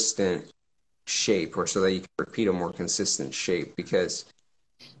consistent shape, or so that you can repeat a more consistent shape, because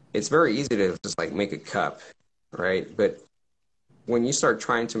it's very easy to just like make a cup, right? But when you start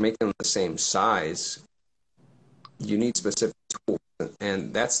trying to make them the same size, you need specific tools,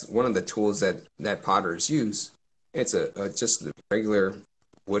 and that's one of the tools that potters use. It's just a regular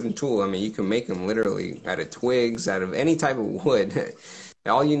wooden tool. I mean, you can make them literally out of twigs, out of any type of wood.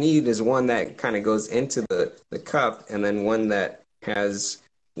 All you need is one that kind of goes into the cup, and then one that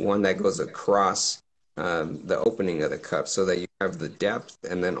goes across the opening of the cup so that you have the depth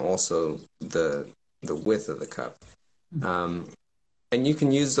and then also the width of the cup. And you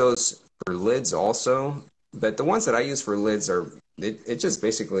can use those for lids also, but the ones that I use for lids are, it just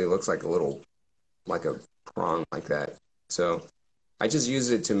basically looks like like a prong like that. So I just use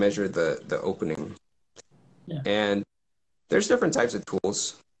it to measure the opening. Yeah. And there's different types of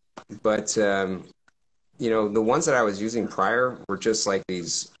tools, but you know, the ones that I was using prior were just like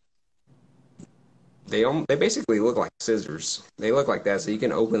these. They basically look like scissors. They look like that, so you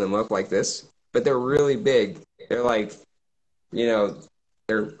can open them up like this, but they're really big. They're like, you know,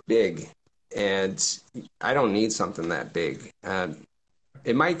 they're big, and I don't need something that big.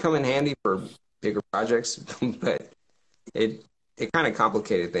 It might come in handy for bigger projects, but it kind of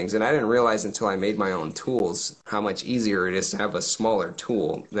complicated things, and I didn't realize until I made my own tools how much easier it is to have a smaller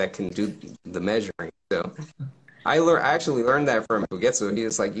tool that can do the measuring. So I actually learned that from Ugetsu. He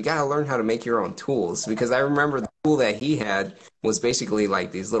was like, you got to learn how to make your own tools, because I remember the tool that he had was basically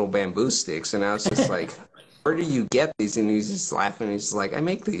like these little bamboo sticks, and I was just like, where do you get these? And he's just laughing. He's just like, I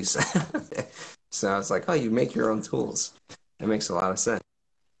make these. So I was like, oh, you make your own tools. That makes a lot of sense.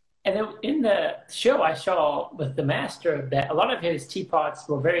 And then in the show, I saw with the master that a lot of his teapots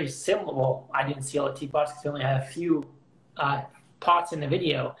were very similar. Well, I didn't see all the teapots because we only had a few pots in the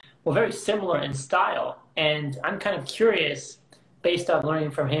video. Were very similar in style. And I'm kind of curious, based on learning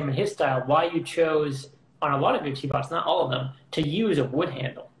from him and his style, why you chose, on a lot of your teapots, not all of them, to use a wood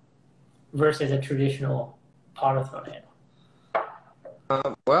handle versus a traditional pot-o-throne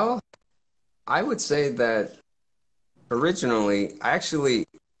handle. Well, I would say that originally,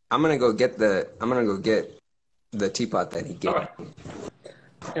 I'm gonna go get the teapot that he gave. All right.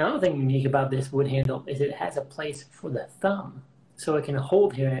 Another thing unique about this wood handle is it has a place for the thumb, so it can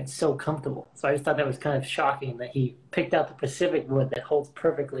hold here, and it's so comfortable. So I just thought that was kind of shocking that he picked out the Pacific wood that holds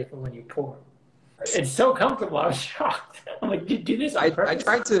perfectly for when you pour. It's so comfortable. I was shocked. I'm like, did you do this on purpose? I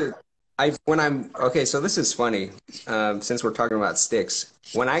tried to. Okay, so this is funny. Since we're talking about sticks,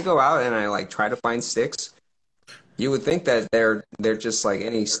 when I go out and I like try to find sticks, you would think that they're just like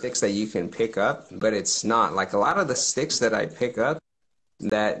any sticks that you can pick up, but it's not. Like a lot of the sticks that I pick up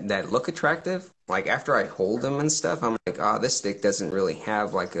that look attractive, like after I hold them and stuff, I'm like, oh, this stick doesn't really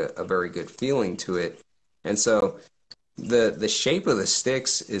have like a very good feeling to it. And so the shape of the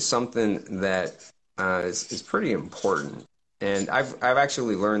sticks is something that is pretty important. And I've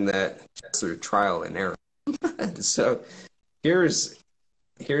actually learned that through trial and error. So here's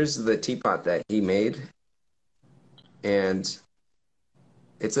the teapot that he made. And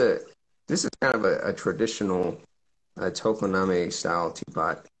this is kind of a traditional tokoname style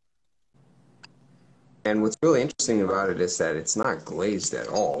teapot. And what's really interesting about it is that it's not glazed at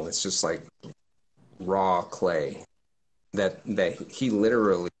all. It's just like raw clay that he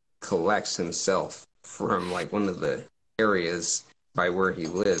literally collects himself from like one of the areas by where he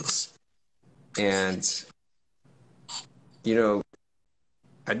lives. And you know,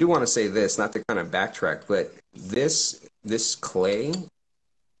 I do want to say this, not to kind of backtrack, but this clay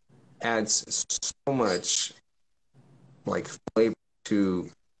adds so much like flavor to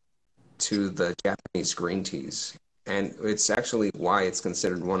the Japanese green teas, and it's actually why it's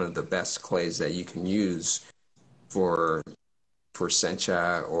considered one of the best clays that you can use for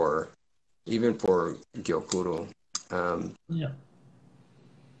sencha or even for gyokuro. Yeah.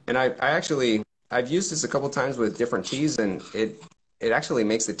 And I've used this a couple times with different teas, and it actually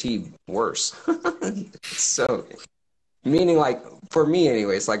makes the tea worse. So, meaning like, for me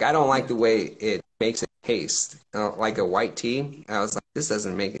anyways, like I don't like the way it makes it taste. Like a white tea, I was like, this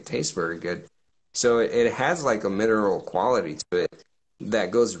doesn't make it taste very good. So it has like a mineral quality to it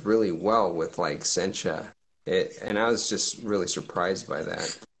that goes really well with like sencha. And I was just really surprised by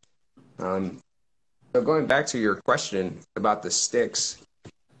that. So going back to your question about the sticks,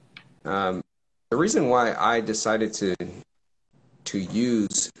 the reason why I decided to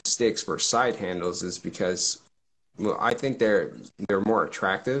use sticks for side handles is because, well, I think they're more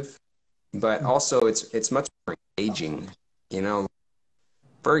attractive, but also it's much more engaging, you know.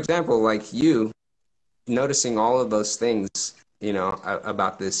 For example, like you noticing all of those things, you know,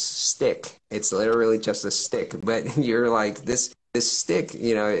 about this stick. It's literally just a stick, but you're like this stick,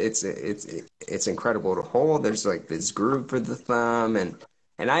 you know, it's incredible to hold. There's like this groove for the thumb, and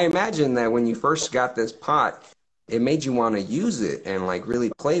I imagine that when you first got this pot, it made you want to use it and like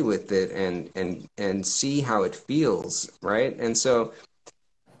really play with it and see how it feels, right? And so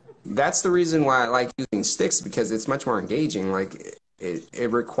that's the reason why I like using sticks, because it's much more engaging. Like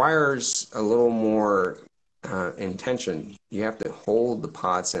it requires a little more intention. You have to hold the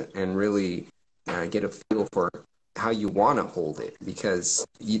pots and really get a feel for you want to hold it, because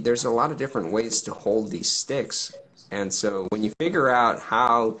there's a lot of different ways to hold these sticks. And so when you figure out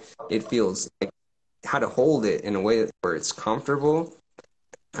how it feels, like how to hold it in a way where it's comfortable,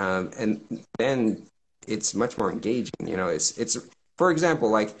 and then it's much more engaging. You know, it's for example,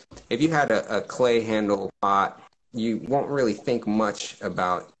 like if you had a clay handle pot, you won't really think much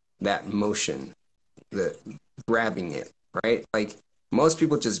about that motion, the grabbing it, right? Like most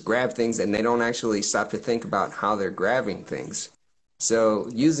people just grab things and they don't actually stop to think about how they're grabbing things. So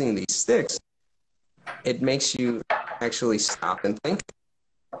using these sticks, it makes you actually stop and think,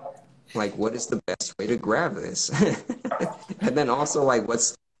 like, what is the best way to grab this? And then also, like,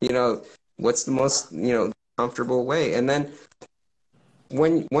 what's the most, comfortable way? And then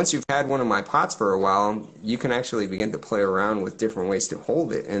once you've had one of my pots for a while, you can actually begin to play around with different ways to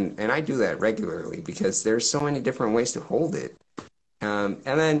hold it. And I do that regularly because there's so many different ways to hold it. And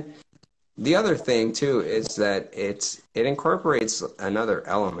then the other thing too is that it incorporates another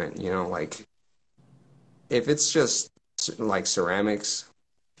element, like if it's just like ceramics,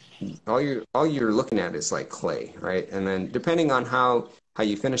 all you're looking at is like clay, right? And then depending on how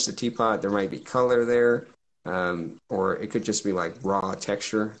you finish the teapot, there might be color there, or it could just be like raw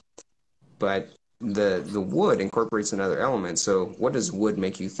texture. But the wood incorporates another element. So what does wood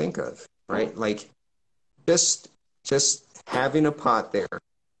make you think of, right? Like just having a pot there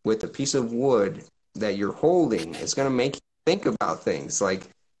with a piece of wood that you're holding is going to make you think about things. Like,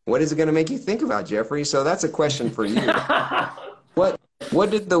 what is it going to make you think about, Jeffrey? So that's a question for you. What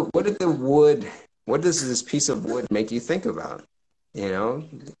does this piece of wood make you think about?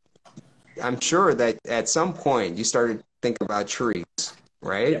 I'm sure that at some point you started to think about trees,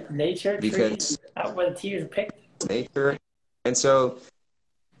 right? Yeah, nature, trees, out where the tea is picked. Nature. And so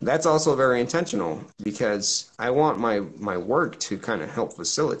that's also very intentional, because I want my work to kind of help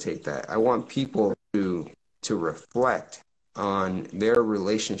facilitate that. I want people to reflect on their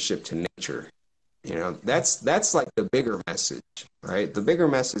relationship to nature. That's like the bigger message, right? The bigger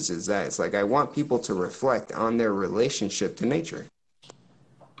message is that it's like I want people to reflect on their relationship to nature.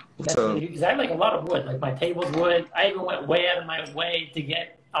 Because I have like a lot of wood, like my table's wood. I even went way out of my way to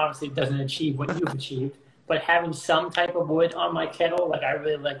get, obviously it doesn't achieve what you've achieved, but having some type of wood on my kettle, like I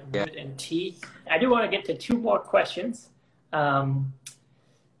really like wood and tea. I do want to get to two more questions.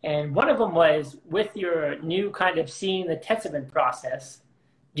 And one of them was, with your new kind of seeing the Tetsubin process,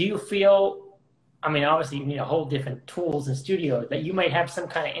 do you feel, I mean, obviously you need a whole different tools and studio, that you might have some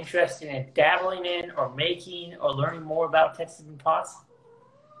kind of interest in dabbling in or making or learning more about Tetsubin pots?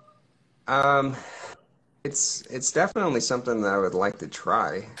 It's definitely something that I would like to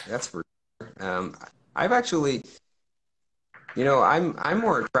try. That's for sure. I've actually, I'm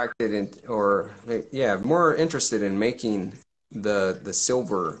more attracted more interested in making the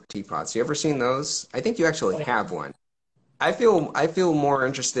silver teapots. You ever seen those? I think you actually have one. I feel more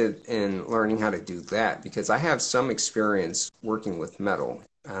interested in learning how to do that because I have some experience working with metal.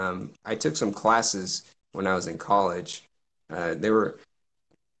 I took some classes when I was in college. They were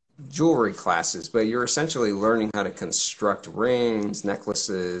jewelry classes, but you're essentially learning how to construct rings,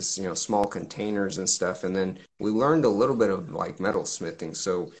 necklaces, small containers and stuff. And then we learned a little bit of like metal smithing.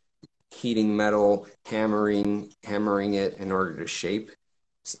 So heating metal, hammering it in order to shape,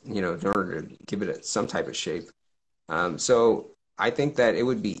 in order to give it some type of shape. So I think that it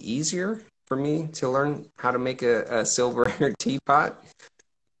would be easier for me to learn how to make a silver teapot.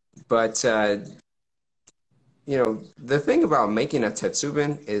 But the thing about making a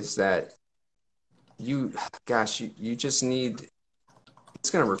Tetsubin is that you just need, it's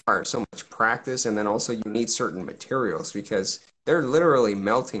going to require so much practice, and then also you need certain materials because they're literally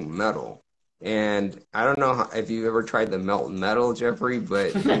melting metal. And I don't know if you ever tried to melt metal, Jeffrey,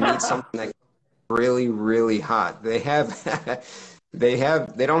 but you need something that's really, really hot. They don't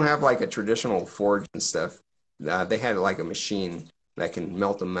have like a traditional forge and stuff. They had like a machine that can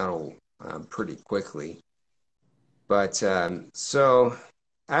melt the metal pretty quickly. But so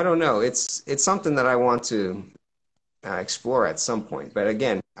I don't know. It's something that I want to explore at some point. But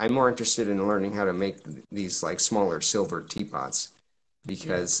again, I'm more interested in learning how to make these like smaller silver teapots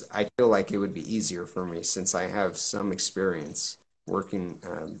because I feel like it would be easier for me since I have some experience working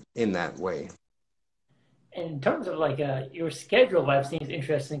in that way. And in terms of like your schedule, I've seen is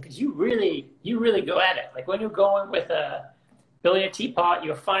interesting because you really go at it. Like when you're going with building a teapot,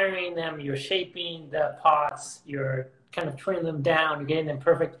 you're firing them, you're shaping the pots, you're kind of trimming them down, you're getting them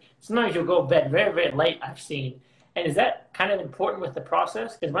perfect. Sometimes you'll go to bed very, very late, I've seen. And is that kind of important with the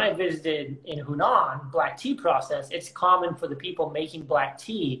process? Because when I visited in Hunan, black tea process, it's common for the people making black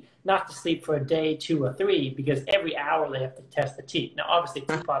tea not to sleep for a day, 2 or 3, because every hour they have to test the tea. Now, obviously,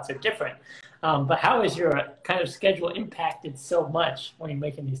 teapots are different. But how is your kind of schedule impacted so much when you're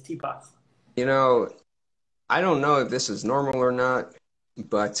making these teapots? You know, I don't know if this is normal or not,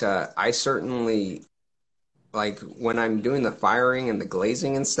 but I certainly like when I'm doing the firing and the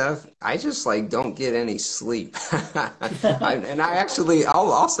glazing and stuff, I just like don't get any sleep. And I actually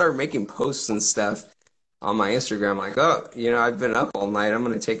I'll start making posts and stuff on my Instagram like, oh, I've been up all night. I'm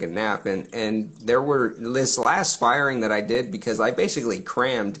gonna take a nap. And there were this last firing that I did because I basically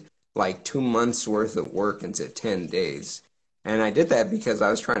crammed like 2 months worth of work into 10 days. And I did that because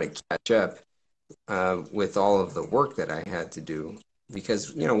I was trying to catch up with all of the work that I had to do.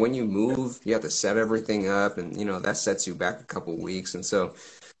 Because, when you move, you have to set everything up and, that sets you back a couple weeks. And so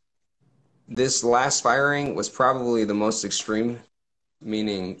this last firing was probably the most extreme,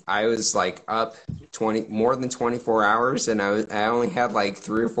 meaning I was like up more than 24 hours and I only had like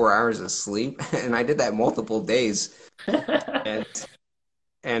 3 or 4 hours of sleep. And I did that multiple days. And,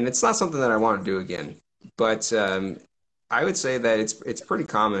 and it's not something that I want to do again. But I would say that it's pretty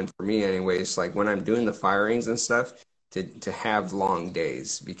common for me anyways, like when I'm doing the firings and stuff, to have long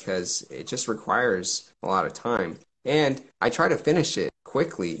days because it just requires a lot of time. And I try to finish it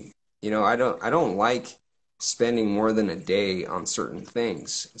quickly. I don't like spending more than a day on certain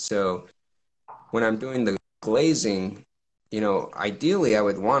things. So when I'm doing the glazing, ideally I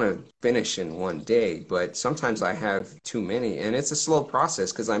would want to finish in one day, but sometimes I have too many and it's a slow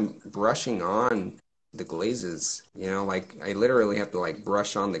process because I'm brushing on the glazes, like I literally have to like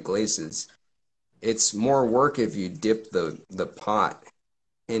brush on the glazes. It's more work if you dip the pot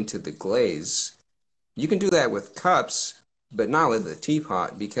into the glaze. You can do that with cups, but not with the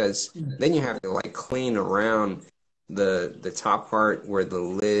teapot because then you have to like clean around the top part where the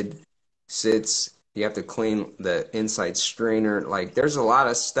lid sits. You have to clean the inside strainer. Like there's a lot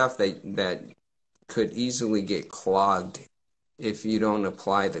of stuff that could easily get clogged if you don't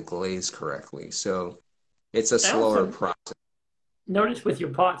apply the glaze correctly. So it's a slower process. Notice with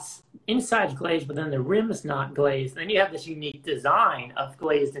your pots, inside's glazed, but then the rim's not glazed. Then you have this unique design of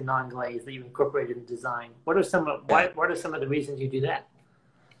glazed and non-glazed that you incorporated in the design. What are some of the reasons you do that?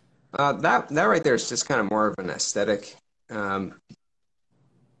 That right there is just kind of more of an aesthetic. It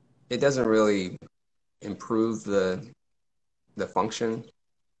doesn't really improve the function,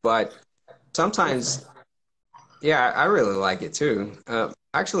 but sometimes, yeah, I really like it too.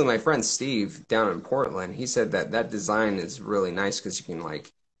 Actually, my friend Steve down in Portland, he said that design is really nice because you can like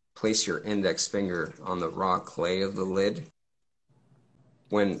place your index finger on the raw clay of the lid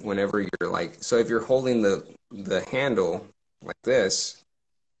whenever you're like, so if you're holding the handle like this,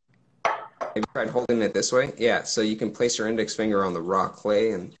 have you tried holding it this way? Yeah, so you can place your index finger on the raw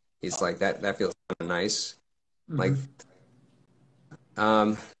clay and he's like that feels kind of nice. Like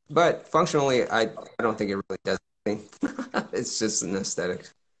but functionally I don't think it really does anything. It's just an aesthetic.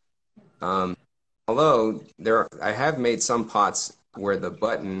 Although I have made some pots where the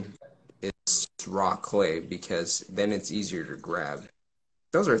button is raw clay because then it's easier to grab.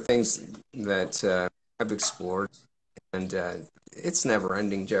 Those are things that I've explored, and it's never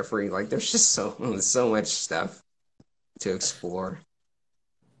ending, Jeffrey. Like there's just so much stuff to explore.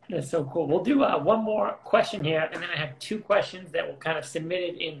 That's so cool. We'll do one more question here, and then I have two questions that were kind of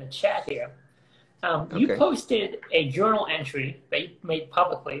submitted in the chat here. You Okay. posted a journal entry that you made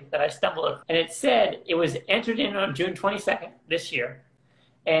publicly that I stumbled over, and it said it was entered in on June 22nd this year.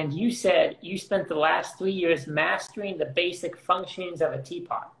 And you said you spent the last 3 years mastering the basic functions of a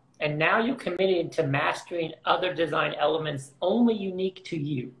teapot. And now you're committed to mastering other design elements only unique to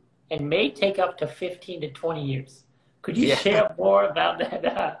you and may take up to 15 to 20 years. Could you share more about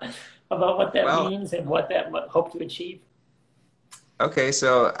that, about what that means and what that hope to achieve? Okay,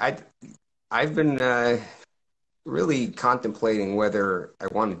 so I've been really contemplating whether I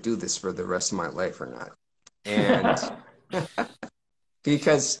want to do this for the rest of my life or not. And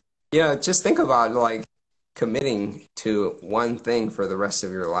because, just think about like committing to one thing for the rest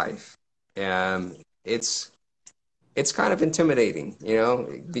of your life. It's kind of intimidating,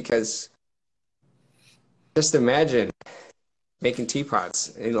 because just imagine making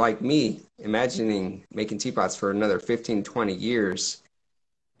teapots, and like me, imagining making teapots for another 15, 20 years.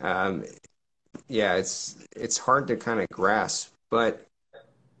 Yeah, it's hard to kind of grasp, but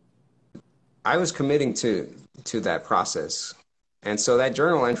I was committing to that process. And so that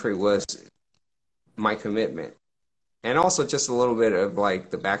journal entry was my commitment. And also just a little bit of like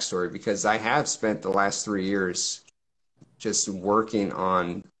the backstory, because I have spent the last 3 years just working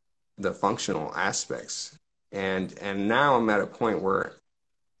on the functional aspects. And now I'm at a point where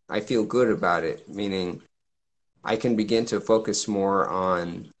I feel good about it, meaning I can begin to focus more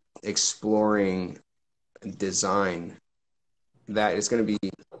on exploring design that is going to be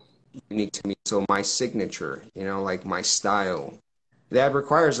unique to me. So my signature, you know, like my style, that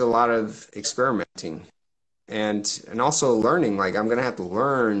requires a lot of experimenting and also learning. Like I'm gonna have to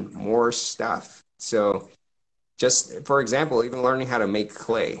learn more stuff. So just for example, even learning how to make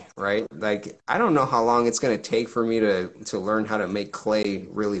clay, right? Like I don't know how long it's going to take for me to learn how to make clay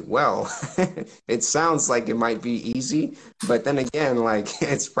really well. It sounds like it might be easy, but then again, like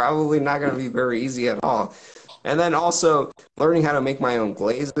it's probably not going to be very easy at all. And then also learning how to make my own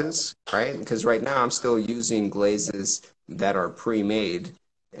glazes, right? Because right now I'm still using glazes that are pre-made.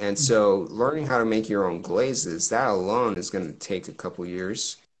 And so learning how to make your own glazes, that alone is going to take a couple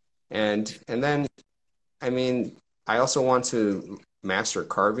years. And then I mean, I also want to master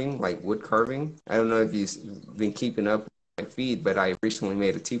carving, like wood carving. I don't know if you've been keeping up with my feed, but I recently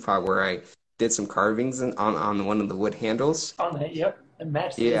made a teapot where I did some carvings on one of the wood handles. On that, yep. And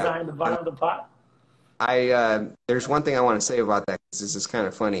match the Yeah. design of the bottom of the pot. There's one thing I want to say about that, 'cause this is kind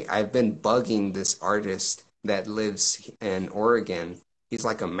of funny. I've been bugging this artist that lives in Oregon. He's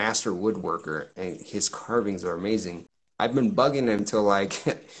like a master woodworker, and his carvings are amazing. I've been bugging him to like,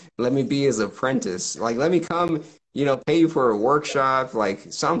 let me be his apprentice. Like, let me come, you know, pay you for a workshop,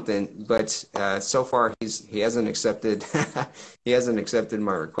 like something. But so far, he hasn't accepted he hasn't accepted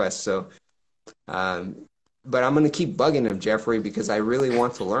my request. So, but I'm gonna keep bugging him, Jeffrey, because I really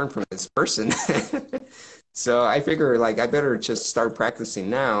want to learn from this person. So I figure like I better just start practicing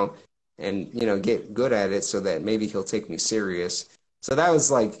now and, you know, get good at it so that maybe he'll take me serious. So that was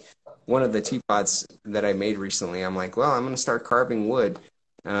like one of the teapots that I made recently. I'm like, well, I'm going to start carving wood.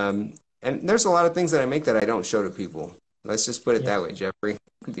 And there's a lot of things that I make that I don't show to people. Let's just put it that way, Jeffrey,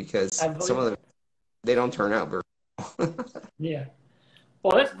 because some of them, they don't turn out very well. Yeah.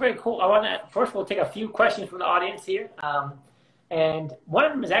 Well, that's very cool. I want to, first we'll take a few questions from the audience here. And one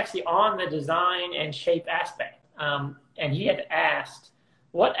of them is actually on the design and shape aspect. And he had asked,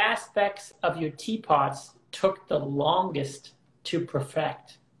 what aspects of your teapots took the longest to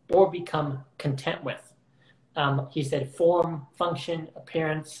perfect or become content with? He said form, function,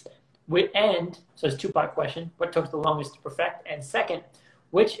 appearance, and, so it's a two-part question, what took the longest to perfect? And second,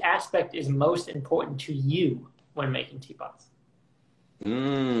 which aspect is most important to you when making teapots?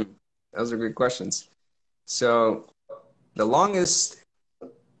 Those are good questions. So the longest,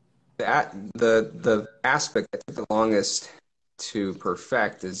 the aspect that took the longest to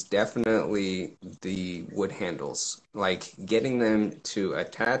perfect is definitely the wood handles, like getting them to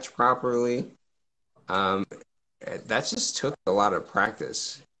attach properly. That just took a lot of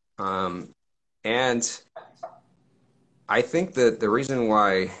practice. And I think that the reason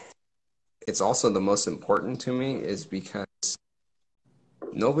why it's also the most important to me is because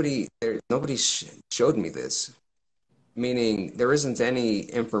nobody showed me this, meaning there isn't any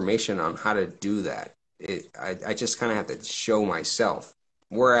information on how to do that. I just kind of have to show myself.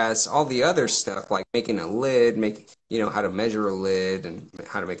 Whereas all the other stuff, like making a lid, how to measure a lid and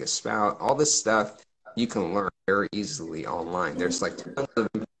how to make a spout, all this stuff you can learn very easily online. There's like tons of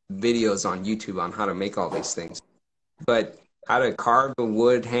videos on YouTube on how to make all these things. But how to carve a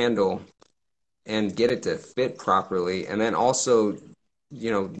wood handle and get it to fit properly, and then also,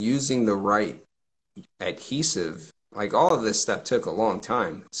 using the right adhesive, like all of this stuff took a long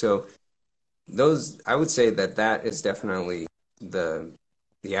time. So I would say that is definitely the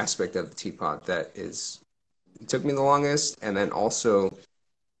aspect of the teapot that it took me the longest, and then also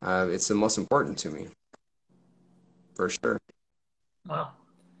it's the most important to me, for sure. Wow.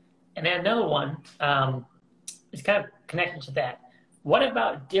 And then another one is kind of connected to that. What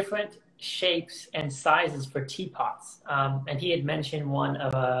about different shapes and sizes for teapots? And he had mentioned one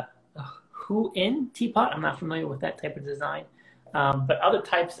of a who-in teapot. I'm not familiar with that type of design. But other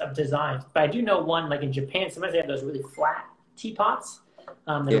types of designs. But I do know one, like in Japan, sometimes they have those really flat teapots,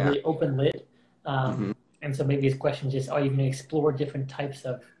 that are really open lid. And so maybe his question is just, are you going to explore different types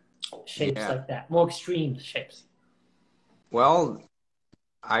of shapes like that, more extreme shapes? Well,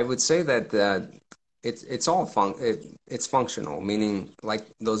 I would say that it's all it's functional, meaning like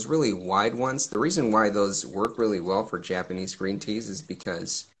those really wide ones. The reason why those work really well for Japanese green teas is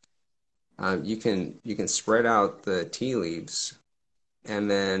because you can spread out the tea leaves, and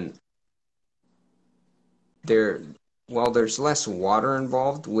then there's less water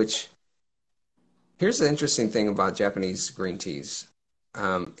involved, which here's the interesting thing about Japanese green teas.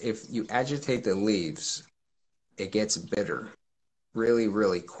 If you agitate the leaves, it gets bitter really,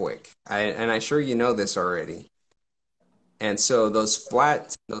 really quick. And I'm sure you know this already. And so those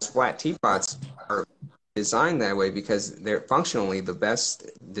flat teapots are designed that way because they're functionally the best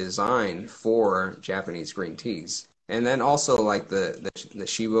design for Japanese green teas. And then also like the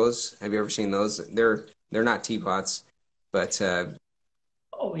shibos. Have you ever seen those? They're not teapots, but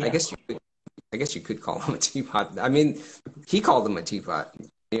Oh I yeah. guess you could call him a teapot. I mean, he called him a teapot.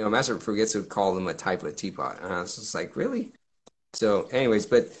 You know, Master Forgets would call them a type of teapot. And I was just like, really? So, anyways,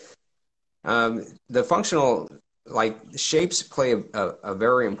 but the functional, like, shapes play a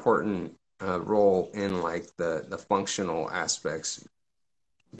very important role in like the functional aspects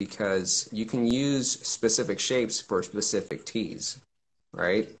because you can use specific shapes for specific teas,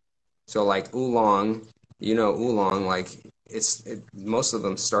 right? So like oolong, oolong, like most of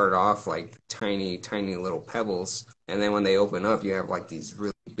them start off like tiny, tiny little pebbles, and then when they open up, you have like these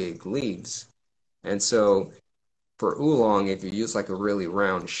really big leaves. And so for oolong, if you use like a really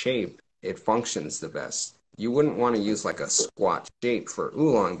round shape, it functions the best. You wouldn't want to use like a squat shape for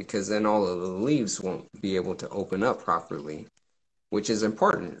oolong because then all of the leaves won't be able to open up properly, which is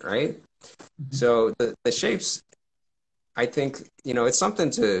important, right? Mhm. So the shapes, I think, it's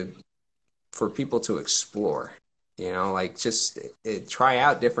something for people to explore, like just try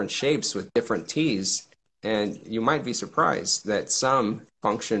out different shapes with different teas, and you might be surprised that some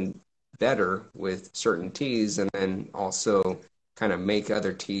function better with certain teas and then also kind of make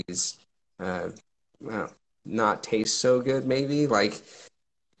other teas well, not taste so good maybe. Like,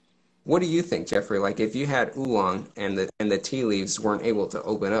 what do you think, Jeffrey? Like, if you had oolong and the tea leaves weren't able to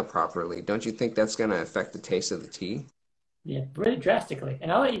open up properly, don't you think that's going to affect the taste of the tea? Yeah, really drastically.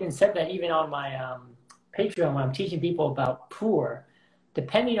 And I even said that even on my Patreon when I'm teaching people about puerh,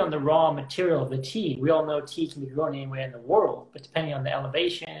 depending on the raw material of the tea, we all know tea can be grown anywhere in the world, but depending on the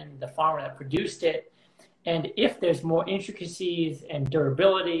elevation, the farmer that produced it, and if there's more intricacies and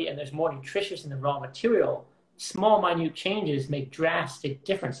durability and there's more nutritious in the raw material, small, minute changes make drastic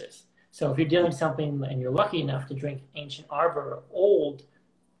differences. So if you're dealing with something and you're lucky enough to drink ancient arbor or old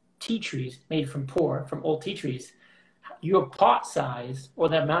tea trees made from puerh, from old tea trees, your pot size or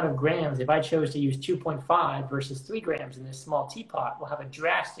the amount of grams, if I chose to use 2.5 versus 3 grams in this small teapot, will have a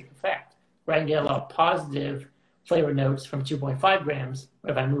drastic effect where I can get a lot of positive flavor notes from 2.5 grams.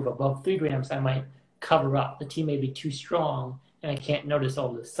 But if I move above 3 grams, I might cover up. The tea may be too strong and I can't notice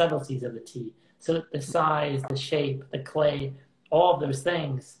all the subtleties of the tea. So the size, the shape, the clay, all of those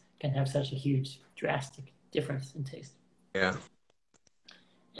things can have such a huge, drastic difference in taste. Yeah.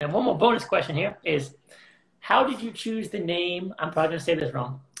 And one more bonus question here is, how did you choose the name? I'm probably going to say this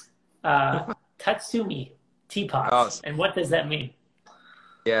wrong. Uh, Tsutsumi Oh, teapots, and what does that mean?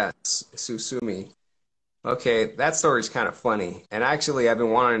 yeah, Tsutsumi. Okay, that story's kind of funny. And actually, I've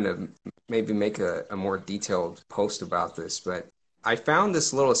been wanting to maybe make a more detailed post about this, but I found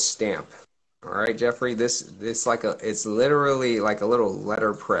this little stamp. All right, Jeffrey, this it's literally like a little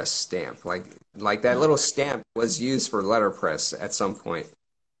letterpress stamp. Like that little stamp was used for letterpress at some point.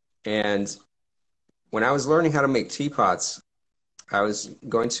 And when I was learning how to make teapots, I was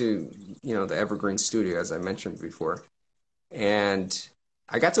going to, the Evergreen Studio, as I mentioned before. And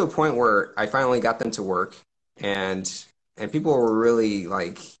I got to a point where I finally got them to work, and people were really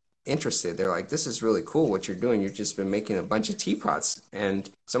like interested. They're like, "This is really cool what you're doing. You've just been making a bunch of teapots, and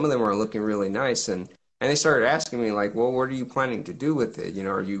some of them are looking really nice." And they started asking me like, "Well, what are you planning to do with it?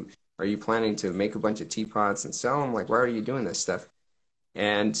 Are you planning to make a bunch of teapots and sell them? Like, why are you doing this stuff?"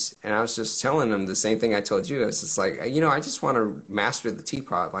 And I was just telling them the same thing I told you. It's just like, I just want to master the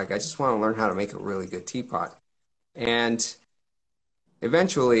teapot. Like, I just want to learn how to make a really good teapot. And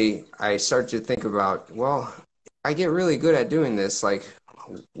eventually I started to think about, well, I get really good at doing this. Like,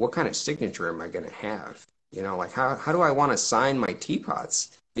 what kind of signature am I going to have? Like how do I want to sign my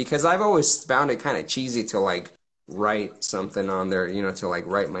teapots? Because I've always found it kind of cheesy to like write something on there, to like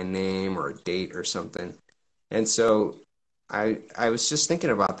write my name or a date or something. And so I was just thinking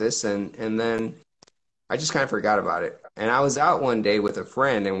about this, and then I just kind of forgot about it. And I was out one day with a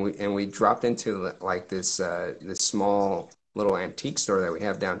friend, and we dropped into like this small little antique store that we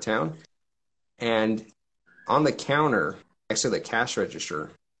have downtown. And on the counter next to the cash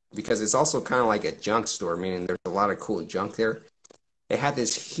register, because it's also kind of like a junk store, meaning there's a lot of cool junk there. They had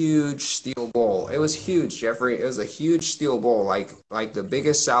this huge steel bowl. It was huge, Jeffrey. It was a huge steel bowl, like the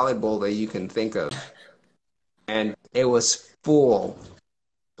biggest salad bowl that you can think of. And it was full,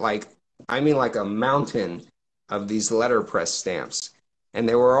 like, I mean, like a mountain of these letterpress stamps. And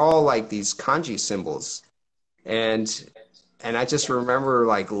they were all like these kanji symbols. And I just remember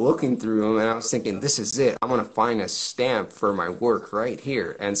like looking through them and I was thinking, this is it. I'm going to find a stamp for my work right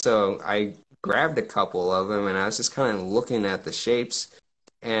here. And so I grabbed a couple of them and I was just kind of looking at the shapes.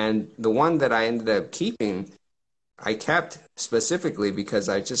 And the one that I ended up keeping, I kept specifically because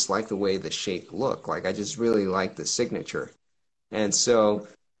I just like the way the shape looked. Like I just really like the signature. And so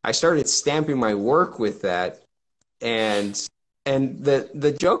I started stamping my work with that. And And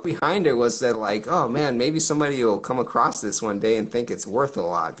the joke behind it was that like, oh man, maybe somebody will come across this one day and think it's worth a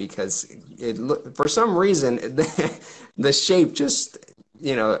lot because it look for some reason the shape just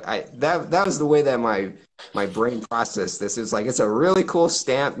that was the way that my brain processed this. It was like it's a really cool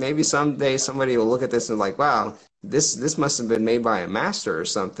stamp. Maybe someday somebody will look at this and like, wow, this must have been made by a master or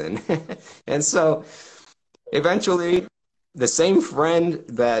something. And so eventually the same friend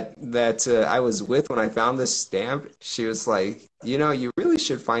that I was with when I found this stamp, she was like, you really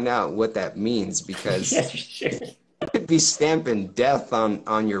should find out what that means because Yes, sure. you could be stamping death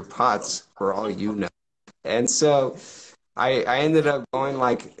on your pots for all you know. And so I ended up going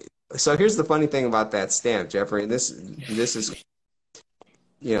like, so here's the funny thing about that stamp, Jeffrey. This is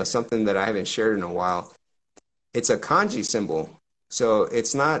something that I haven't shared in a while. It's a kanji symbol, so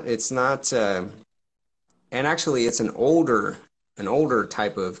it's not and actually, it's an older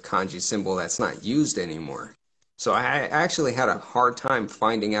type of kanji symbol that's not used anymore. So I actually had a hard time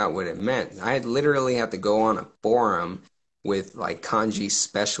finding out what it meant. I had literally had to go on a forum with like kanji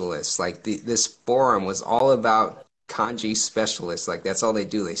specialists. Like this forum was all about kanji specialists. Like that's all they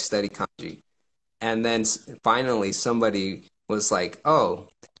do. They study kanji. And then finally somebody was like, "Oh,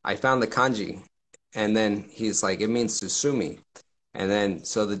 I found the kanji." And then he's like, "It means Tsutsumi." And then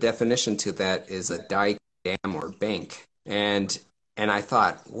so the definition to that is a dike, dam, or bank. And I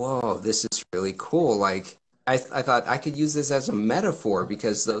thought, whoa, this is really cool. Like I thought I could use this as a metaphor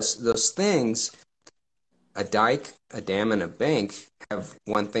because those things, a dike, a dam, and a bank have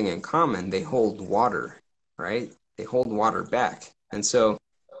one thing in common. They hold water, right? They hold water back. And so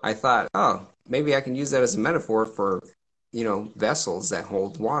I thought, oh, maybe I can use that as a metaphor for, vessels that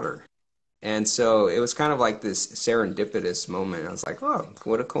hold water. And so it was kind of like this serendipitous moment. I was like, oh,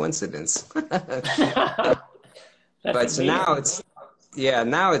 what a coincidence. But so now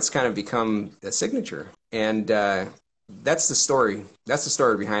it's kind of become a signature. And that's the story. That's the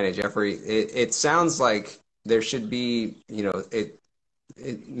story behind it, Jeffrey. It sounds like there should be, it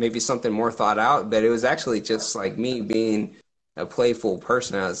maybe something more thought out, but it was actually just like me being a playful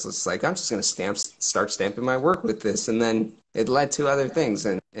person. I was just like, I'm just going to start stamping my work with this. And then it led to other things.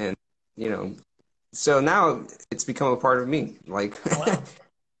 And so now it's become a part of me. Like, Wow.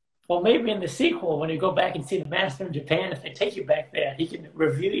 Well, maybe in the sequel, when you go back and see the master in Japan, if they take you back there, he can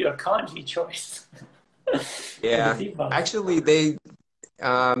review your kanji choice. yeah, actually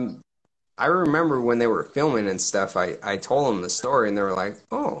I remember when they were filming and stuff, I told them the story and they were like,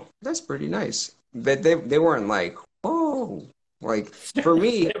 oh, that's pretty nice. But they weren't like, oh, like for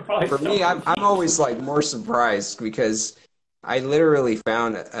me, I'm always like more surprised because I literally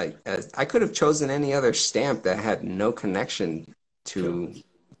found I could have chosen any other stamp that had no connection to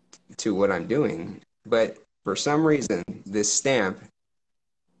what I'm doing. But for some reason, this stamp,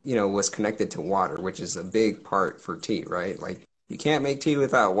 was connected to water, which is a big part for tea, right? Like you can't make tea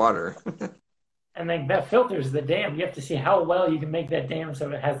without water. And then that filters the dam. You have to see how well you can make that dam so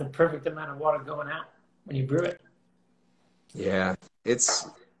it has the perfect amount of water going out when you brew it. Yeah, it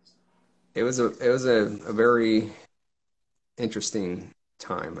was a very interesting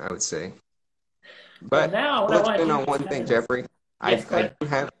time, I would say. But now, let's spin on one thing, Jeffrey. Yes,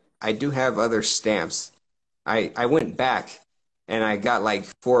 I do have other stamps. I went back and I got like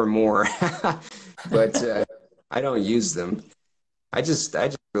 4 more, but I don't use them. I just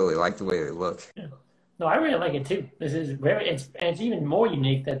really like the way they look. Yeah. No, I really like it too. This is it's even more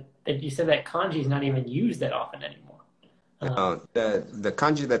unique that you said that kanji is not even used that often anymore. The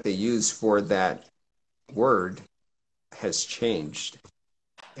kanji that they use for that word has changed,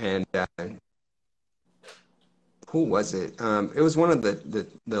 and who was it? It was one of the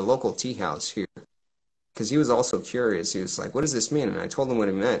local tea house here, because he was also curious. He was like, "What does this mean?" And I told him what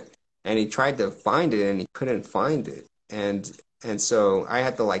it meant, and he tried to find it, and he couldn't find it, and so I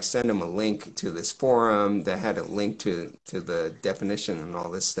had to like send him a link to this forum that had a link to the definition and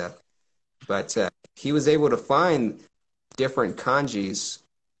all this stuff. But he was able to find different kanjis,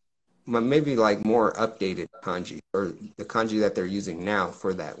 maybe like more updated kanji, or the kanji that they're using now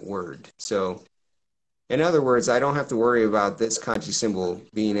for that word. So in other words, I don't have to worry about this kanji symbol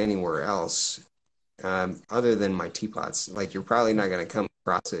being anywhere else other than my teapots. Like you're probably not going to come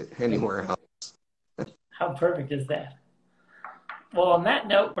across it anywhere else. How perfect is that? Well, on that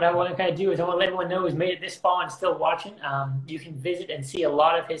note, what I want to kind of do is I want to let everyone know who's made it this far and still watching. You can visit and see a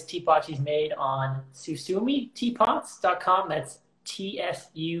lot of his teapots he's made on Tsutsumi teapots.com. That's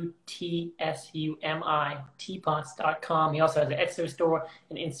TSUTSUMI teapots.com. He also has an Etsy store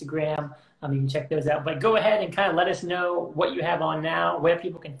and Instagram. You can check those out. But go ahead and kind of let us know what you have on now, where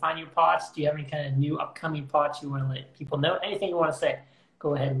people can find your pots. Do you have any kind of new upcoming pots you want to let people know? Anything you want to say,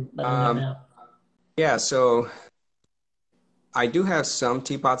 go ahead and let them know now. Yeah, so I do have some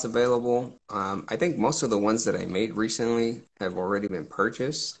teapots available. I think most of the ones that I made recently have already been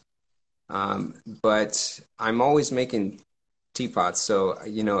purchased. But I'm always making teapots. So,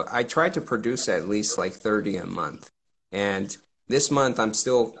 I try to produce at least like 30 a month. And this month I'm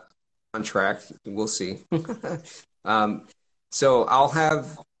still on track. We'll see. So I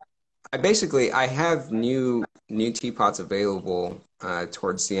have new teapots available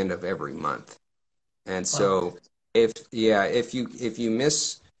towards the end of every month. And Wow. so if you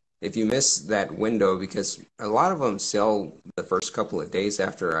miss that window, because a lot of them sell the first couple of days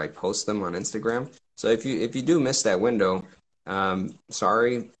after I post them on Instagram. So if you do miss that window,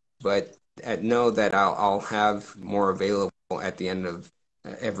 sorry, but know that I'll have more available at the end of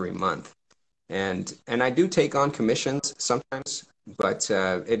every month. And I do take on commissions sometimes, but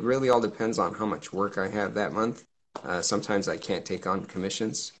it really all depends on how much work I have that month. Sometimes I can't take on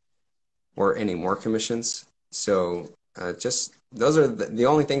commissions or any more commissions. So just those are the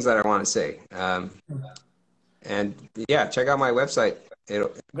only things that I want to say. And yeah, check out my website.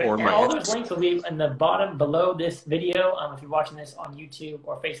 Great. Or And my all those links will be in the bottom below this video. If you're watching this on YouTube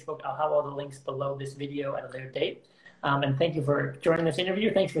or Facebook, I'll have all the links below this video at a later date. And thank you for joining this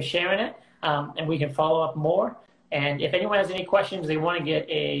interview. Thanks for sharing it. And we can follow up more. And if anyone has any questions, they want to get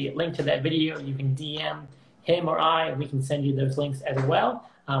a link to that video, you can DM him or I, and we can send you those links as well.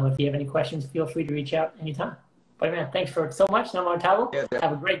 If you have any questions, feel free to reach out anytime. But man, thanks for so much. Namo Tabo. Yeah,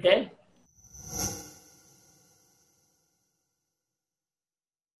 have a great day.